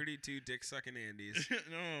 32. 32 dick sucking Andes.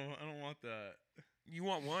 No, I don't want that. You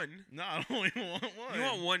want one? No, I only want one. You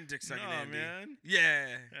want one dick sucking Nah, Andy? man. Yeah.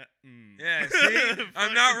 Mm. Yeah. See,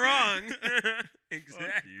 I'm not wrong. Fuck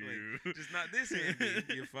Exactly. you. Just not this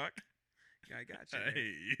Andy. You fuck. Yeah, I got you. I there.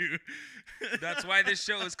 hate you. That's why this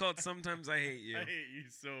show is called Sometimes I Hate You. I hate you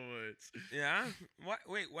so much. Yeah? What?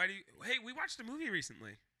 Wait, why do you... Hey, we watched a movie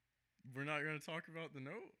recently. We're not going to talk about the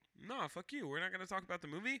note? No, fuck you. We're not going to talk about the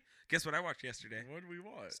movie? Guess what I watched yesterday? What did we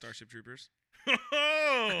watch? Starship Troopers. Oh!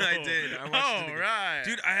 I did. I watched it All again. right.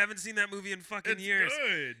 Dude, I haven't seen that movie in fucking it's years.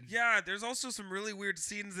 good. Yeah, there's also some really weird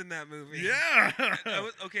scenes in that movie. Yeah.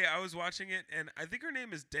 I was watching it, and I think her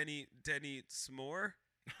name is Denny S'more.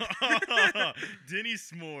 Denny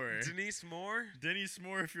S'more. Denise Moore? Denny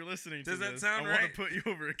S'more, if you're listening Does to that this, sound I want right? to put you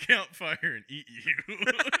over a campfire and eat you.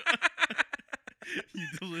 You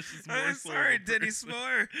delicious morsel. I'm sorry, of a Denny person.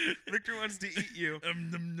 S'more. Victor wants to eat you. Num,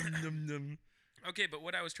 num, num, num. Okay, but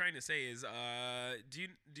what I was trying to say is,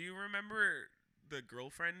 do you remember the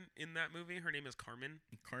girlfriend in that movie? Her name is Carmen.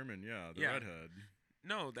 Carmen, yeah, the Yeah. redhead.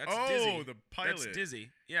 No, that's Oh, Dizzy. the pilot. That's Dizzy.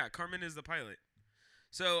 Yeah, Carmen is the pilot.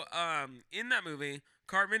 So, in that movie,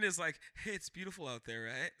 Carmen is like, "Hey, it's beautiful out there,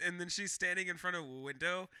 right?" And then she's standing in front of a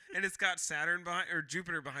window, and it's got Saturn behind or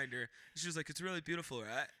Jupiter behind her. And she was like, "It's really beautiful,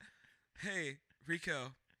 right?" Hey,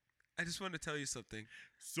 Rico, I just want to tell you something.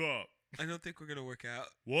 Sup? I don't think we're gonna work out.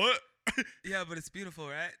 What? Yeah, but it's beautiful,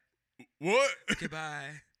 right? What? Okay,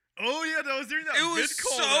 bye. Oh yeah, that was during that. It was vid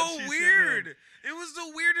call that she so sent weird. him. It was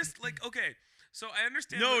the weirdest. Like, okay, so I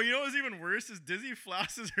understand. No, what- you know what's even worse is Dizzy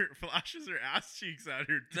flashes her ass cheeks at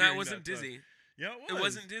her. no, during it wasn't that time. Dizzy. Yeah, it was. It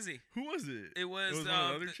wasn't Dizzy. Who was it? It was, one of the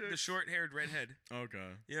other the chicks? short-haired redhead.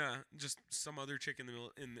 Okay. Yeah, just some other chick in the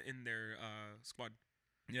in their squad.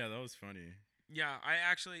 Yeah, that was funny. Yeah, I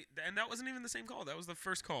actually, and that wasn't even the same call. That was the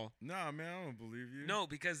first call. Nah, man, I don't believe you. No,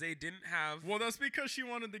 because they didn't have. Well, that's because she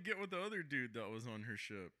wanted to get with the other dude that was on her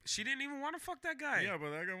ship. She didn't even want to fuck that guy. Yeah,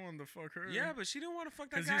 but that guy wanted to fuck her. Yeah, but she didn't want to fuck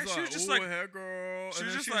that Because guy. he's She like, was just "Ooh, like, hey, girl." she And was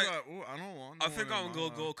then just she's like, like, "Ooh, I don't want. I no think one in I'm gonna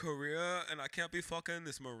my go life." Korea, and I can't be fucking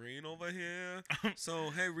this Marine over here.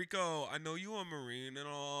 So hey, Rico, I know you a Marine and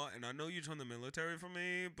all, and I know you joined the military for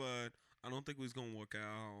me, but I don't think we's gonna work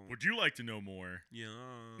out. Would you like to know more? Yeah.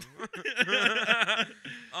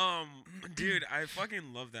 Dude, I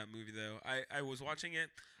fucking love that movie though. I was watching it.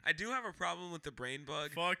 I do have a problem with the brain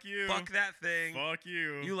bug. Fuck you. Fuck that thing. Fuck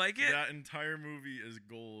you. You like it? That entire movie is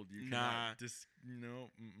gold. You Nah. cannot no.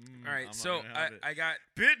 All right, I'm so not gonna have it. I got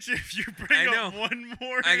Bitch, if you bring I up know. one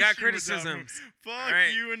more I got issue with that movie, criticisms. fuck All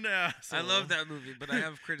right. you and the asshole. I love that movie, but I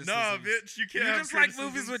have criticisms. Nah, bitch, you can't You have just like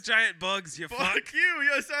movies with criticisms. giant bugs, you fuck. Fuck you.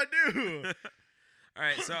 Yes, I do. All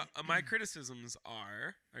right, so my criticisms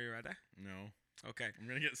are you ready? No. Okay. I'm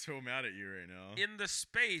going to get so mad at you right now. In the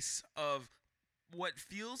space of what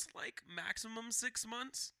feels like maximum 6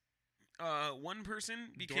 months, one person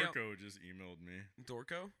became Dorco just emailed me.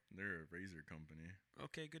 Dorco. They're a razor company.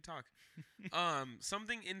 Okay, good talk.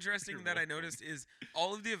 Something interesting You're that I welcome. noticed is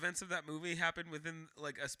all of the events of that movie happened within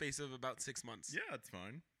like a space of about 6 months. Yeah, it's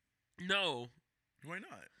fine. No. Why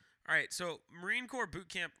not? All right, so Marine Corps boot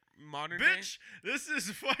camp modern day. Bitch, this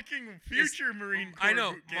is fucking future Marine Corps I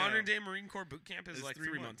know boot camp. modern day Marine Corps boot camp is It's like 3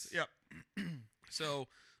 3 months. Yep. So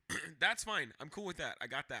that's fine. I'm cool with that. I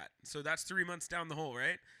got that. So that's 3 months down the hole,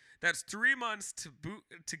 right? That's 3 months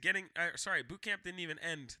to getting. Sorry, boot camp didn't even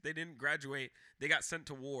end. They didn't graduate. They got sent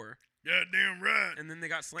to war, Goddamn right. and then they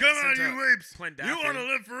got Come on, sent you to apes. Plandaffy. You want to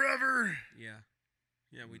live forever?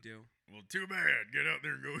 Yeah, we do. Well, too bad. Get out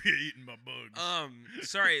there and go get eaten by bugs.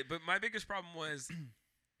 Sorry, but my biggest problem was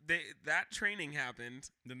that training happened.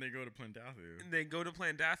 Then they go to Plantathu. And they go to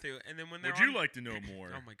Plandathu, and then when they're Would you on- like to know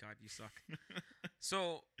more? Oh my god, you suck.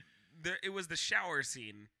 So it was the shower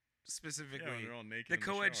scene specifically. Yeah, they're all naked. The in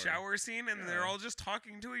co-ed shower scene, and they're Yeah. all just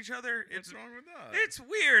talking to each other. What's wrong with that? It's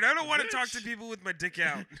weird. I don't want to talk to Bitch. people with my dick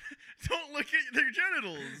out. Don't look at their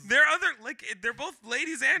genitals. They're both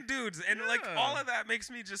ladies and dudes, and like Yeah. all of that makes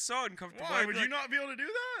me just so uncomfortable. Why I'd would be you like, not be able to do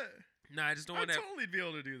that? No, I just don't I'd want to. totally be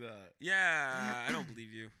able to do that. Yeah, I don't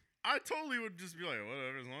believe you. I totally would just be like,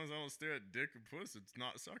 whatever, as long as I don't stare at dick and puss, it's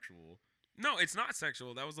not sexual. No, it's not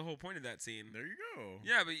sexual. That was the whole point of that scene. There you go.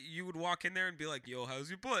 Yeah, but you would walk in there and be like, "Yo, how's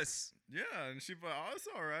your puss?" Yeah, and she'd be like, oh, it's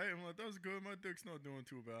all right. I'm like, that's good. My dick's not doing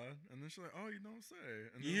too bad. And then she's like, oh, you don't say.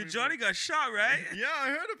 And then You we'd Johnny like, got shot, right? yeah, I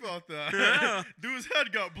heard about that. Yeah. Dude's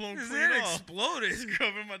head got blown His clean head off. exploded.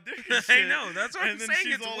 Scrubbing my dick and I shit. know. That's what and I'm then saying.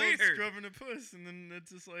 she's It's all weird. scrubbing a puss, and then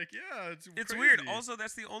it's just like, yeah, it's It's crazy. weird. Also,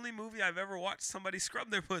 that's the only movie I've ever watched somebody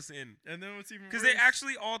scrub their puss in. And then what's even Because worse, they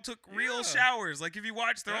actually all took real Yeah. showers. Like if you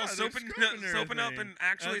watch, they're all yeah, soaping scrubbing up everything. and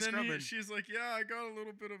actually and then scrubbing. she's like, yeah, I got a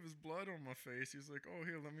little bit of his blood on my face. He's like, oh,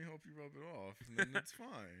 here, let me help you rub it off. And then it's fine.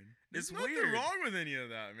 It's There's nothing weird. wrong with any of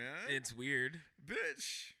that, man. It's weird.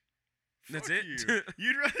 Bitch. That's Fuck it? You.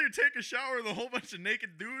 You'd rather take a shower with a whole bunch of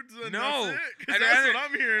naked dudes than No. that's it? 'Cause I'd that's rather- what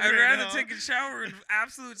I'm hearing I'd right rather now. take a shower in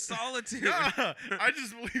absolute solitude. Nah, I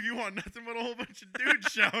just believe you want nothing but a whole bunch of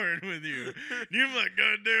dudes showering with you. You're like,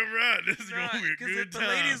 goddamn right, this is going to be a Because good if the time.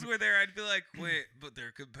 ladies were there, I'd be like, wait, but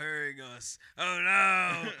they're comparing us. Oh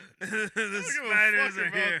no, the I don't give a spiders fuck are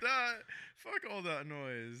about here. that. Fuck all that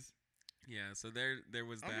noise. Yeah, so there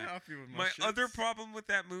was I'm that. happy with my My other shits. problem with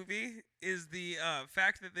that movie is the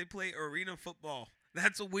fact that they play arena football.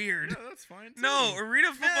 That's weird. Yeah, that's fine too. No,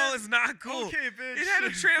 arena football Man, is not cool. Okay, bitch. It had a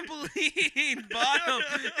trampoline bottom,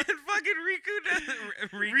 and fucking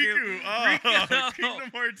Riku. Oh, Rico.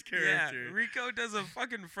 Kingdom Hearts character. Yeah, Rico does a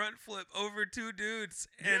fucking front flip over two dudes,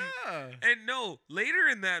 and yeah. and no, later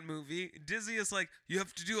in that movie, Dizzy is like, you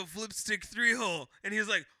have to do a flip stick 3-hole, and he's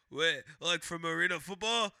like, wait, like from arena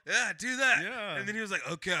football? Yeah, do that. Yeah. And then he was like,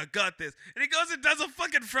 okay, I got this, and he goes and does a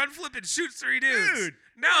fucking front flip and shoots 3 dudes. Dude,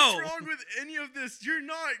 no. what's wrong with any of this? You're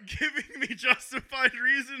not giving me justified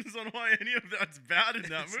reasons on why any of that's bad in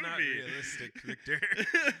that It's movie. not realistic, Victor.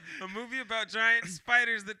 A movie about giant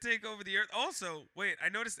spiders that take over the earth. Also, wait, I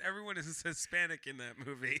noticed everyone is Hispanic in that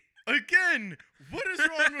movie. Again, what is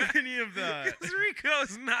wrong with any of that? Because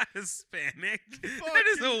Rico's not Hispanic. That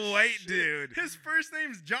is a Fucking white shit. dude. His first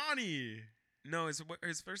name's Johnny. No,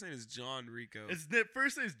 his first name is John Rico. His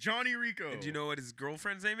first name's Johnny Rico. And do you know what his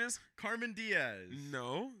girlfriend's name is? Carmen Diaz.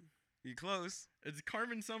 No. You close. It's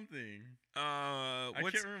Carmen something. I I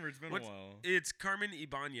can't remember. It's been a what's- while. It's Carmen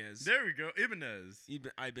Ibanez. There we go. Ibanez.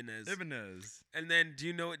 Ibanez. Ibanez. And then, do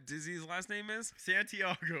you know what Dizzy's last name is?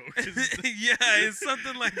 Santiago. Yeah, it's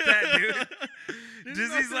something like that, dude. There's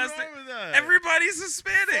Dizzy's nothing last wrong with that. Everybody's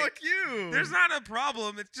Hispanic. Fuck you. There's not a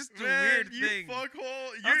problem. It's just a Man, weird you thing. fuckhole.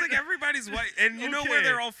 I was like, everybody's white. And you know where Okay.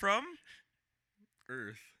 they're all from?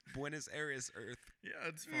 Earth. Buenos Aires, Earth. Yeah,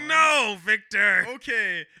 it's fine. No, Victor.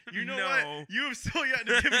 Okay, you know No. what? You have still yet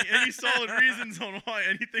to give me any solid reasons on why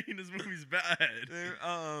anything in this movie's bad.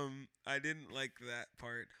 I didn't like that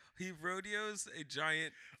part. He rodeos a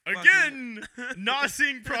giant. Again, not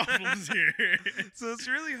seeing problems here. So it's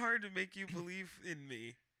really hard to make you believe in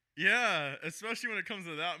me. Yeah, especially when it comes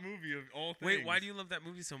to that movie of all things. Wait, why do you love that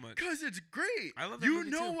movie so much? Because it's great. I love that You movie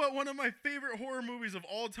know too. what one of my favorite horror movies of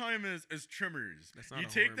all time is Tremors. That's not You a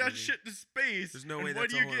take horror that movie. shit to space. There's no and way what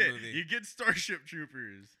that's do a you horror get? movie. You get Starship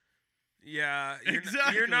Troopers. Yeah, you're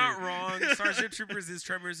Exactly. not wrong. Starship Troopers is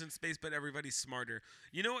Tremors in space, but everybody's smarter.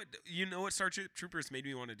 You know what? You know what Starship Troopers made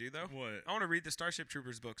me want to do though? What? I want to read the Starship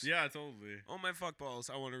Troopers books. Yeah, totally. Oh my fuck balls!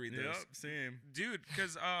 I want to read Yep, those, same. dude.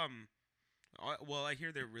 Because well, I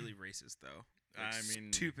hear they're really racist though. Like, I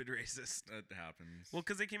mean, stupid racist. That happens. Well,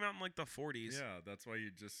 because they came out in like the 40s. yeah, that's why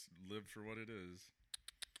you just live for what it is.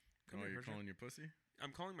 Come Oh, here, you're Persia. calling your pussy?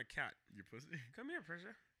 I'm calling my cat. Your pussy? Come here,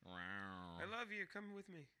 Persia. I love you. Come with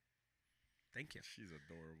me. Thank you. She's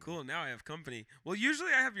adorable. Cool. Now I have company. Well,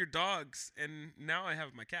 usually I have your dogs, and now I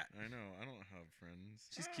have my cat. I know. I don't have friends.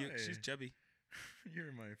 She's cute. She's Hi. chubby.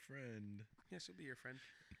 You're my friend. Yeah, she'll be your friend.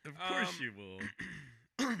 Of course Um, you will.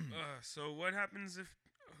 So what happens if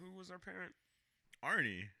who was our parent?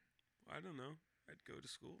 Arnie. I don't know. I'd go to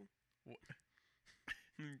school. What?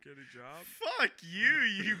 Get a job. Fuck you,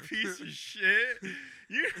 you piece of shit.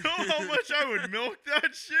 You know how much I would milk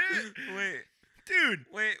that shit? Wait, Dude.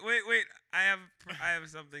 wait. I have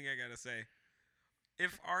something I gotta say.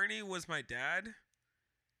 If Arnie was my dad,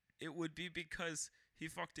 it would be because he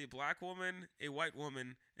fucked a black woman, a white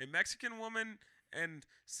woman, a Mexican woman, and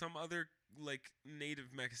some other like native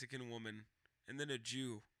Mexican woman, and then a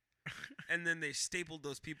Jew. And then they stapled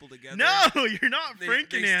those people together. No, you're not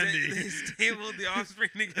Frank and they Andy. They stapled the offspring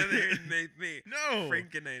together and made me. No.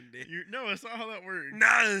 Frank and Andy. No, that's not how that works.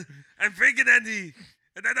 No, I'm Frank and Andy.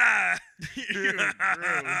 Da-da. Ew, gross.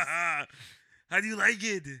 How do you like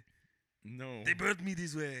it? No. They birthed me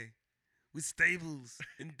this way, with stables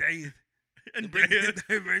and death. And bring, Diet.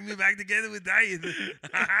 bring me back together with Diet.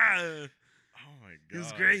 Oh my god. It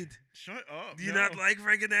was great. Shut up. Do you no. not like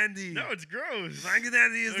Frank and Andy? No, it's gross. Frank and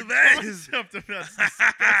Andy is the The best. concept of that's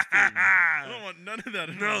disgusting. I don't want none of that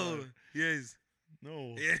in my No. life. Yes.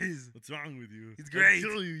 No. Yes. What's wrong with you? It's great. I'd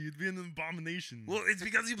kill you. You'd be an abomination. Well, it's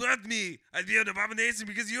because you birthed me. I'd be an abomination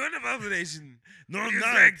because you're an abomination. no, What do I'm you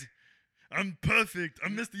not. expect? I'm perfect.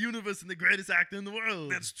 I'm Mr. Universe and the greatest actor in the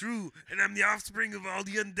world. That's true. And I'm the offspring of all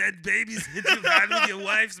the undead babies that you've had with your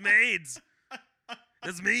wife's maids.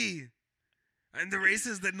 That's me. I'm the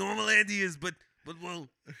racist that normal Andy is, but well,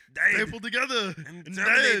 died. stapled together And and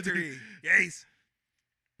Terminatory. dead. Yes.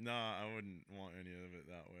 Nah, I wouldn't want any of it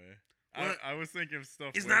that way. Well, I was thinking of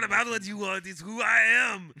stuff. It's way not about more what you want. It's who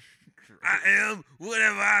I am. I am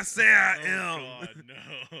whatever I say I Oh am. God,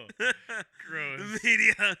 no. Gross. The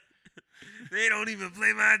media, they don't even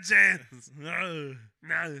play my chance. No.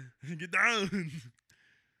 No. Get down.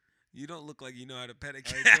 You don't look like you know how to pet a I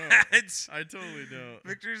cat. don't. I totally don't.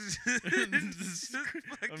 Victor's Just just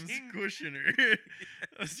I'm fucking squishing her.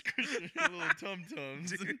 I'm squishing her little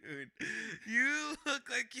tum-tums. dude. You look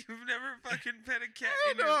like you've never fucking pet a cat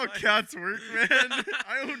I in don't your know how life. cats work, man.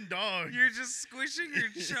 I own dogs. You're just squishing your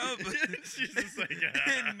chub She's just like,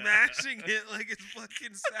 and mashing it like it's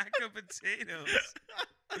fucking sack of potatoes.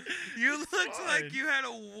 You It's looked fine. like you had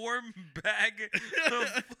a warm bag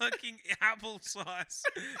of fucking applesauce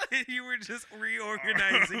and you were just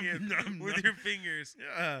reorganizing it with your fingers.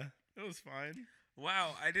 Yeah, it was fine.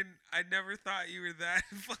 Wow, I never thought you were that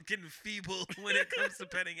fucking feeble when it comes to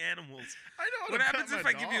petting animals. I know how What to pet happens if my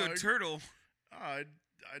I give you a dog. turtle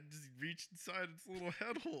I'd just reach inside its little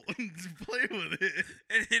head hole and just play with it.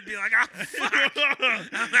 and it'd be like, oh fuck,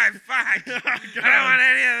 I'm like, fuck, Oh, I God. don't want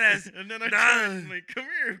any of this. And then I No. try and like, come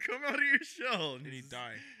here, come out of your shell. And he'd just-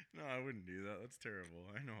 die. No, I wouldn't do that. That's terrible.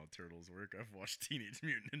 I know how turtles work. I've watched Teenage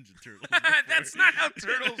Mutant Ninja Turtles. That's before. not how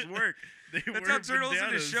turtles work. They That's wear how turtles in the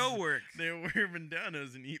bandanas. show work. They wear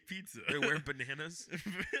bandanas and eat pizza. They wear bananas.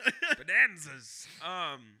 Bonanzas.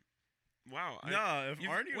 Wow. Nah, if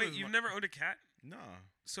You've, Arnie wait, was you've my- never owned a cat? Nah.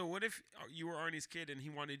 So what if you were Arnie's kid and he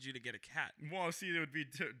wanted you to get a cat? Well, see, it would be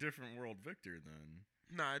different world Victor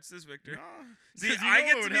then. Nah, it's this Victor. Nah. See, 'Cause you I know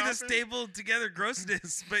get what to would be the happen? stapled together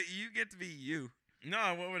grossness, but you get to be you.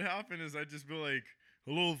 Nah, what would happen is I'd just be like,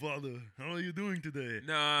 "Hello, father. How are you doing today?"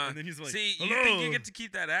 Nah. And then he's like, See, you "Hello." think you get to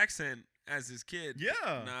keep that accent as his kid? Yeah.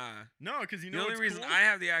 Nah. No, because you The know only what's reason cool? I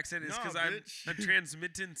have the accent is Nah, because I'm bitch. a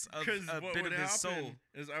transmittance of Because a what bit would of his happen soul.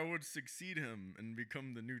 is I would succeed him and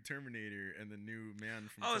become the new Terminator and the new man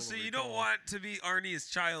from. Oh, Total so you Recall. don't want to be Arnie's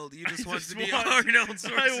child. You I just want just to be want- Arnold I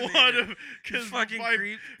Schwarzenegger. want to, You because fucking by,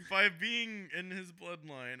 creep. by being in his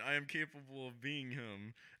bloodline, I am capable of being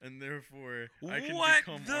him, and therefore I can What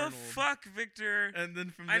become the Arnold. fuck, Victor? And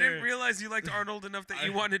then from I there, didn't realize you liked Arnold enough that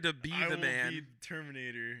you I- wanted to be I the will man. be the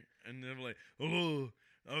Terminator, and they're like, "Hello,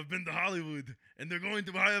 I've been to Hollywood, and they're going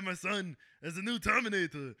to hire my son as a new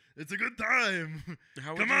Terminator. It's a good time.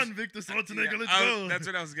 How would Come you on, Victor Schwarzenegger, Yeah, let's I- go." That's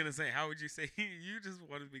what I was gonna say. How would you say you just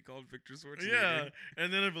wanted to be called Victor Schwarzenegger? Yeah,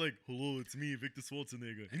 and then I'd be like, "Hello, it's me, Victor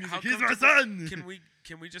Schwarzenegger." And he's How like, "He's my comfortable- son."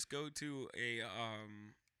 Can we just go to a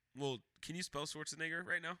Well, can you spell Schwarzenegger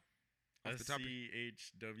right now? Off the top.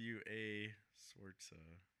 SCHWA Schwarza,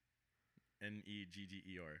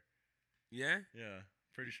 NEGGER. Yeah. Yeah,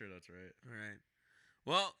 pretty sure that's right. All right.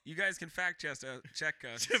 Well, you guys can fact check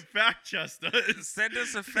us. Fact chest us. Send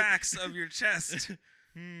us a fax of your chest.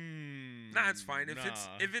 Nah, it's fine. Nah.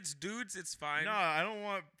 If it's dudes, it's fine. Nah, I don't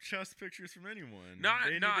want chest pictures from anyone. No,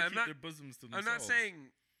 they need no, to I'm keep not- their bosoms to I'm themselves.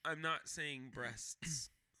 not saying breasts.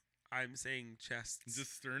 I'm saying chests.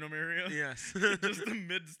 Just sternum area. yes. Just the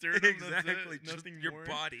mid sternum. exactly. That's it. Just Nothing your more.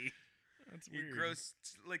 body. That's You weird. gross.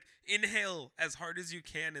 Like inhale as hard as you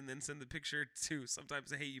can, and then send the picture to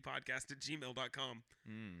sometimes hateyoupodcast@gmail.com.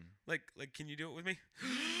 Like, can you do it with me?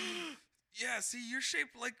 Yeah. See, you're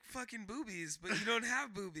shaped like fucking boobies, but you don't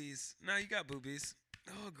have boobies. No, you got boobies.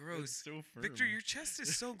 Oh, It's gross. so firm. Victor, your chest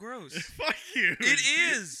is so gross. Fuck you. It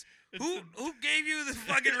is. It's Who a- who gave you the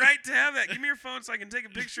fucking right to have that? Give me your phone so I can take a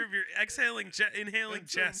picture of your inhaling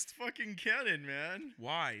It's chest. a fucking cannon, man.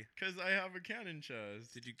 Why? Because I have a cannon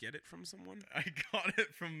chest. Did you get it from someone? I got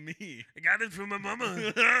it from me. I got it from my mama.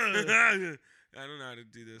 Oh I don't know how to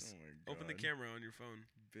do this. my Open the God. camera on your phone.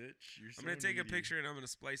 Bitch, you're so I'm gonna take a needy. picture and I'm gonna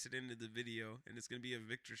splice it into the video, and it's gonna be of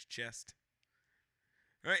Victor's chest.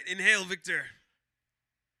 All right, inhale, Victor.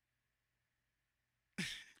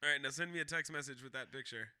 All right, now send me a text message with that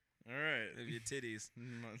picture All right. of your titties.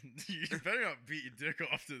 You better not beat your dick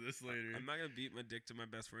off to this later. I'm not gonna beat my dick to my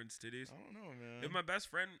best friend's titties. I don't know, man. If my best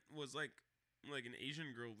friend was like an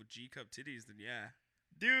Asian girl with G cup titties, then yeah.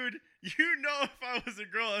 Dude, you know if I was a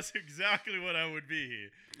girl, that's exactly what I would be.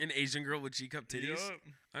 An Asian girl with G-cup titties? Yup.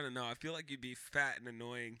 I don't know. I feel like you'd be fat and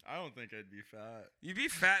annoying. I don't think I'd be fat. You'd be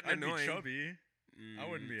fat and I'd annoying. be chubby. I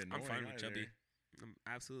wouldn't be annoying I'm fine with either. chubby. I'm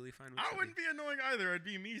absolutely fine with I chubby. wouldn't be annoying either. I'd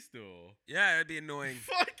be me still. Yeah, it'd be annoying.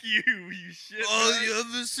 Fuck you, you shit. Oh, bag. you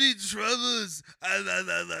ever seen Tremors? I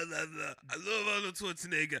love Arnold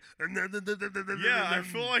Schwarzenegger. Yeah, I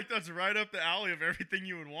feel like that's right up the alley of everything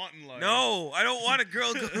you would want in life. No, I don't want a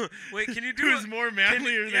girl. Wait, can you do Who's a- more can-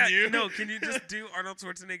 manlier yeah, than you? No, can you just do Arnold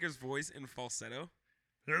Schwarzenegger's voice in falsetto?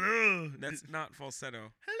 Hello. That's not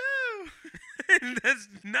falsetto. Hello. That's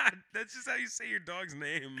not. That's just how you say your dog's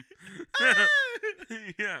name.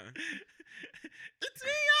 Yeah. It's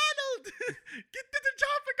me, Arnold. Get to the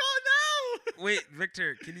chopper car now. Wait,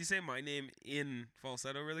 Victor, can you say my name in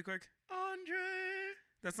falsetto really quick? Andre.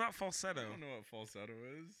 That's not I falsetto. don't know what falsetto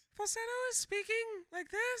is. Falsetto is speaking like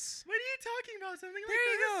this. What are you talking about? Something There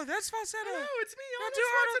you go. That's falsetto. Hello, it's me, Now Arnold do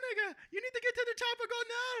Arnold- Schwarzenegger. You need to get to the chopper car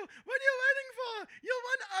now. What are you waiting for? You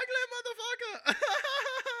one ugly motherfucker.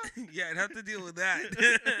 Yeah, I'd have to deal with that.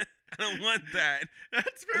 I don't want that.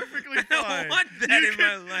 That's perfectly I don't fine. want that You in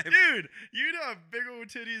my could- life. Dude, you'd have big old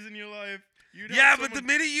titties in your life. You'd Yeah, have but the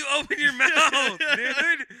someone- minute you open your mouth,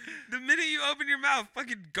 dude, the minute you open your mouth,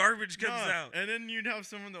 fucking garbage comes Nah, out. And then you'd have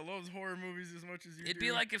someone that loves horror movies as much as you It'd do.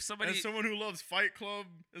 be like if somebody. and someone who loves Fight Club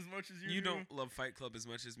as much as you You do. don't love Fight Club as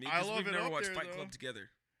much as me. I 'Cause love we've it never up watched there, Fight though. Club together.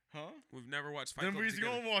 Huh? We've never watched Fight Then Club we're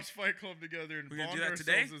together. gonna watch Fight Club together and We're gonna bond do that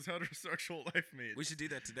today? ourselves as heterosexual life mates. We should do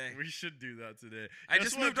that today. We should do that today. I Guess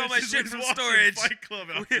just what, moved all my bitches? shit We're from watching storage. Fight Club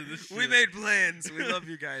after this We shit. made plans. We love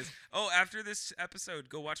you guys. Oh, after this episode,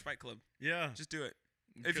 go watch Fight Club. Yeah. Just do it.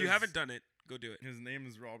 If because you haven't done it, go do it. his name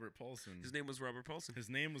is Robert Paulson. His name was Robert Paulson. His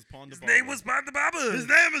name was Ponda His Baba. name was Ponda Baba. His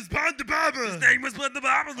name is Ponda Baba. His name was Ponda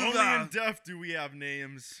Baba. Only in death do we have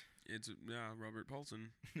names. It's Robert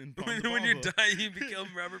Paulson. In when Ponda you Baba. die, you become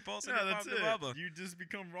Robert Paulson. Yeah, and that's Ponda it. Baba. You just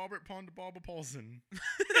become Robert Ponda Baba Paulson.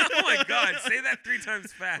 Oh my God! Say that 3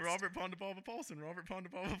 times fast. Robert Ponda Baba Paulson. Robert Ponda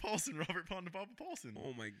Baba Paulson. Robert Ponda Baba Paulson.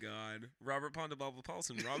 Oh my God! Robert Ponda Baba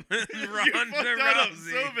Paulson. Ronda you fucked that up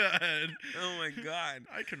Rousey. so bad. Oh my God!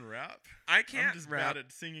 I can rap. I can't I'm just rap. bad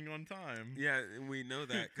at singing on time. Yeah, and we know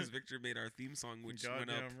that because Victor made our theme song, which went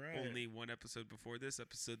up Goddamn right. only 1 episode before this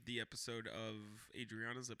episode, the episode of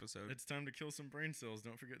Adriana's episode. It's time to kill some brain cells.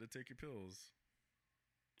 Don't forget to take your pills.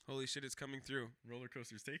 Holy shit, it's coming through. Roller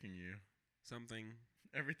coaster's taking you. Something.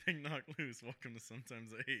 Everything knocked loose. Welcome to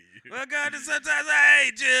Sometimes I Hate You. Welcome to Sometimes I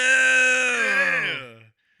Hate You! Yeah.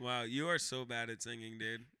 Wow, you are so bad at singing,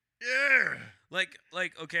 dude. Yeah. Like,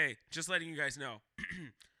 okay, just letting you guys know.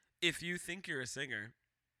 If you think you're a singer,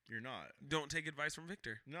 You're not. don't take advice from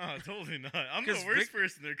Victor. No, totally not. I'm the 'Cause worst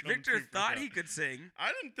person to come Victor to for thought that. he could sing.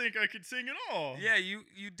 I didn't think I could sing at all. Yeah, you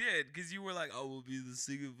did, because you were like, I will be the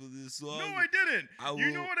singer for this song. No, I didn't. I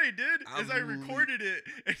You know will- what I did? I Is I will- recorded it,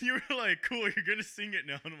 and you were like, cool, you're going to sing it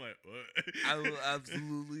now. And I'm like, what? I will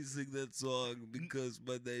absolutely sing that song because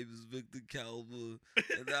my name is Victor Calva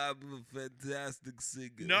and I'm a fantastic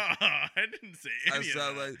singer. No, I didn't say any I of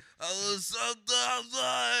sound that. like I was sometimes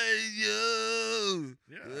like you.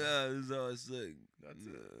 Yeah. That's how I sing. That's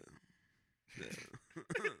it. Yeah.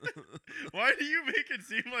 Why do you make it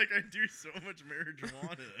seem like I do so much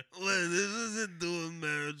marijuana? Well, this isn't doing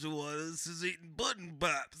marijuana. This is eating button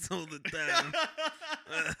pops all the time.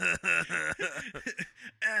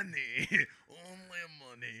 Annie, only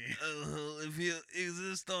money. If you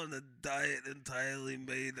exist on a diet entirely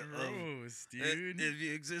made of Gross, dude. if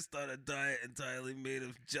you exist on a diet entirely made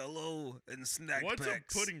of Jello and snack What's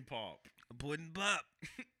packs, a pudding pop? A pudding pop.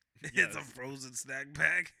 It's a Yes. frozen snack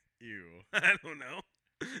pack. Ew. I don't know.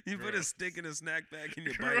 You put a Gross. stick in a snack pack and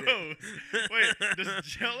you bite Gross. it. Wait, does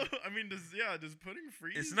Jello? I mean, does pudding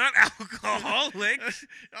freeze? It's not alcoholic.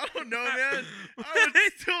 I don't know, man. I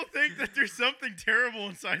would still think that there's something terrible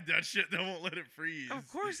inside that shit that won't let it freeze. Of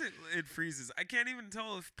course it freezes. I can't even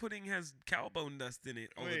tell if pudding has cow bone dust in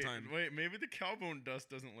it all the time. Wait, maybe the cow bone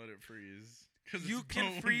dust doesn't let it freeze. 'Cause You it's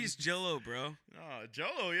can bone. freeze Jello, bro.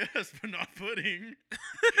 Jello, yes, but not pudding.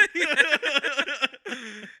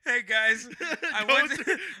 Hey guys, I Go want to-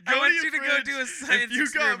 you go to to your go do a fridge. science If you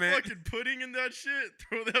got experiment. fucking pudding in that shit,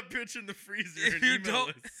 throw that bitch in the freezer If and you email don't,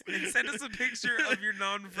 us. and send us a picture of your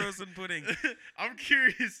non-frozen pudding. I'm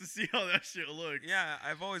curious to see how that shit looks. Yeah,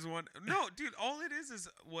 I've always wanted. No, dude, all it is.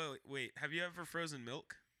 Wait. Have you ever frozen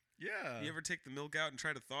milk? Yeah. You ever take the milk out and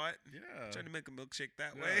try to thaw it? Yeah. Trying to make a milkshake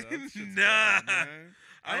that Yeah, way? that shit's Nah. bad, man.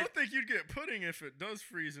 I I- don't think you'd get pudding if it does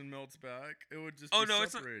freeze and melts back. It would just Oh be no,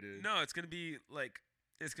 it's not. separated. No, it's gonna be like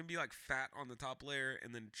It's gonna be like fat on the top layer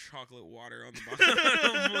and then chocolate water on the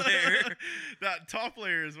bottom layer. That top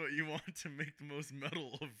layer is what you want to make the most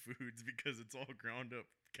metal of foods because it's all ground up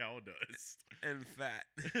cow dust And fat.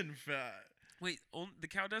 and fat. Wait, the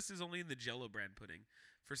cow dust is only in the Jello brand pudding.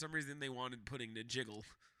 For some reason, they wanted pudding to jiggle.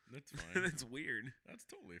 That's fine. That's weird. That's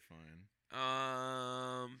totally fine.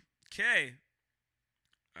 Okay.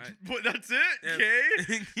 But that's it, Yeah.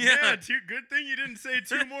 Kay? Yeah. Good thing you didn't say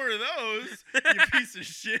two more of those, you piece of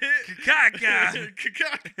shit. Kaka.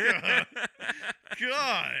 Kakaka.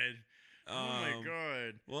 God. Oh my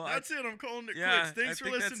god. Well, that's it. I'm calling it yeah, quits. Thanks I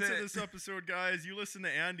for think listening that's to it. this episode, guys. You listen to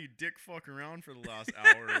Andy dick fuck around for the last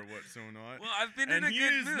hour or what so not. Well, I've been and in a he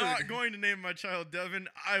good is mood. not going to name my child Devin.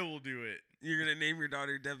 I will do it. You're gonna name your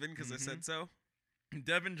daughter Devin because I Mhm. said so.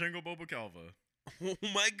 Devin Jingle Bobo Calva. Oh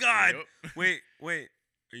my God! Yep. Wait.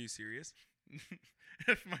 Are you serious?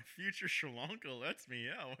 If my future Sri Lanka lets me,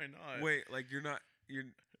 yeah, why not? Wait, like you're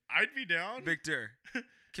I'd be down. Victor.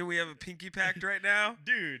 Can we have a pinky pact right now?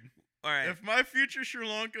 Dude, All right. if my future Sri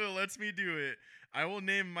Lanka lets me do it, I will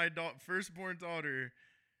name my firstborn daughter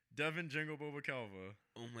Devin Jingle Bobo Calva.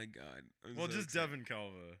 Oh my God. I'm Well, so just excited. Devin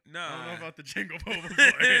Calva. No. I don't know about the Jingle Bobo boy.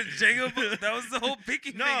 That was the whole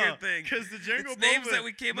pinky No, finger thing. because the Jingle It's Boba names that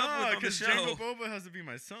we came up with on the because show. Jingle Boba has to be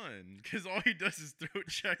my son. Because all he does is throat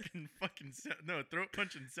check and fucking throat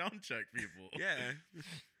punch and sound check people. Yeah.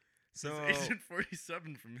 So He's Agent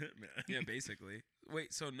 47 from Hitman. yeah, basically.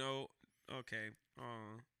 Wait, so no. Okay.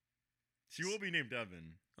 She will be named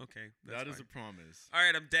Devin. Okay. That is fine. a promise. All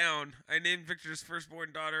right, I'm down. I named Victor's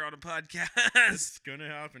firstborn daughter on a podcast. It's gonna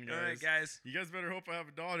happen, guys. All right, guys. You guys better hope I have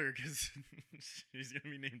a daughter, because she's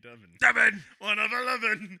gonna be named Devin. Devin. 1 of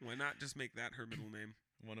 11. Why not just make that her middle name?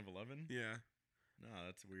 1 of 11? Yeah. Nah,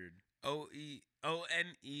 that's weird. Oneova,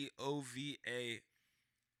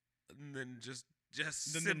 and then just Then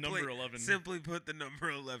simply the number 11. Simply put the number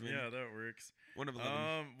 11. Yeah, that works. 1 of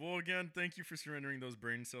 11. Well, again, thank you for surrendering those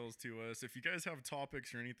brain cells to us. If you guys have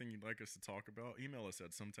topics or anything you'd like us to talk about, email us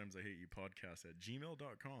at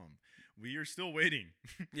sometimesIhateYouPodcast@gmail.com. We are still waiting.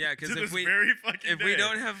 Yeah, because to if this we very fucking if we day.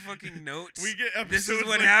 don't have fucking notes, We get this episodes is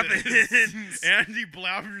what like happens. this. Andy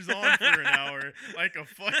blabbers on for an hour like a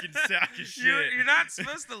fucking sack of shit. You're not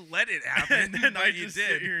supposed to let it happen, and then but I you just did.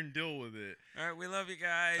 sit here and deal with it. All right, we love you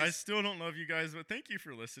guys. I still don't love you guys, but thank you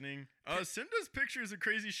for listening. Send us pictures of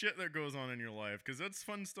crazy shit that goes on in your life, because that's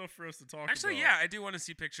fun stuff for us to talk Actually, about. yeah, I do want to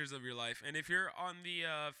see pictures of your life. And if you're on the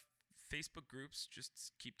Facebook groups,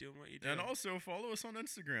 just keep doing what you do. And also follow us on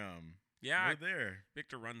Instagram. yeah, We're there.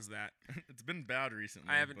 Victor runs that. It's been bad recently.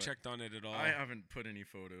 I haven't but checked on it at all. I haven't put any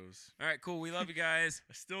photos. All right, cool. We love you guys.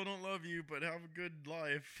 I still don't love you, but have a good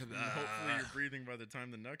life. And hopefully you're breathing by the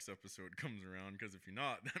time the next episode comes around, because if you're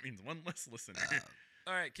not, that means one less listener.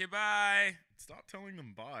 All right, okay, bye. Stop telling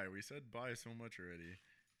them bye. We said bye so much already.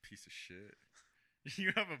 Piece of shit.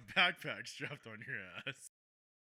 You have a backpack strapped on your ass.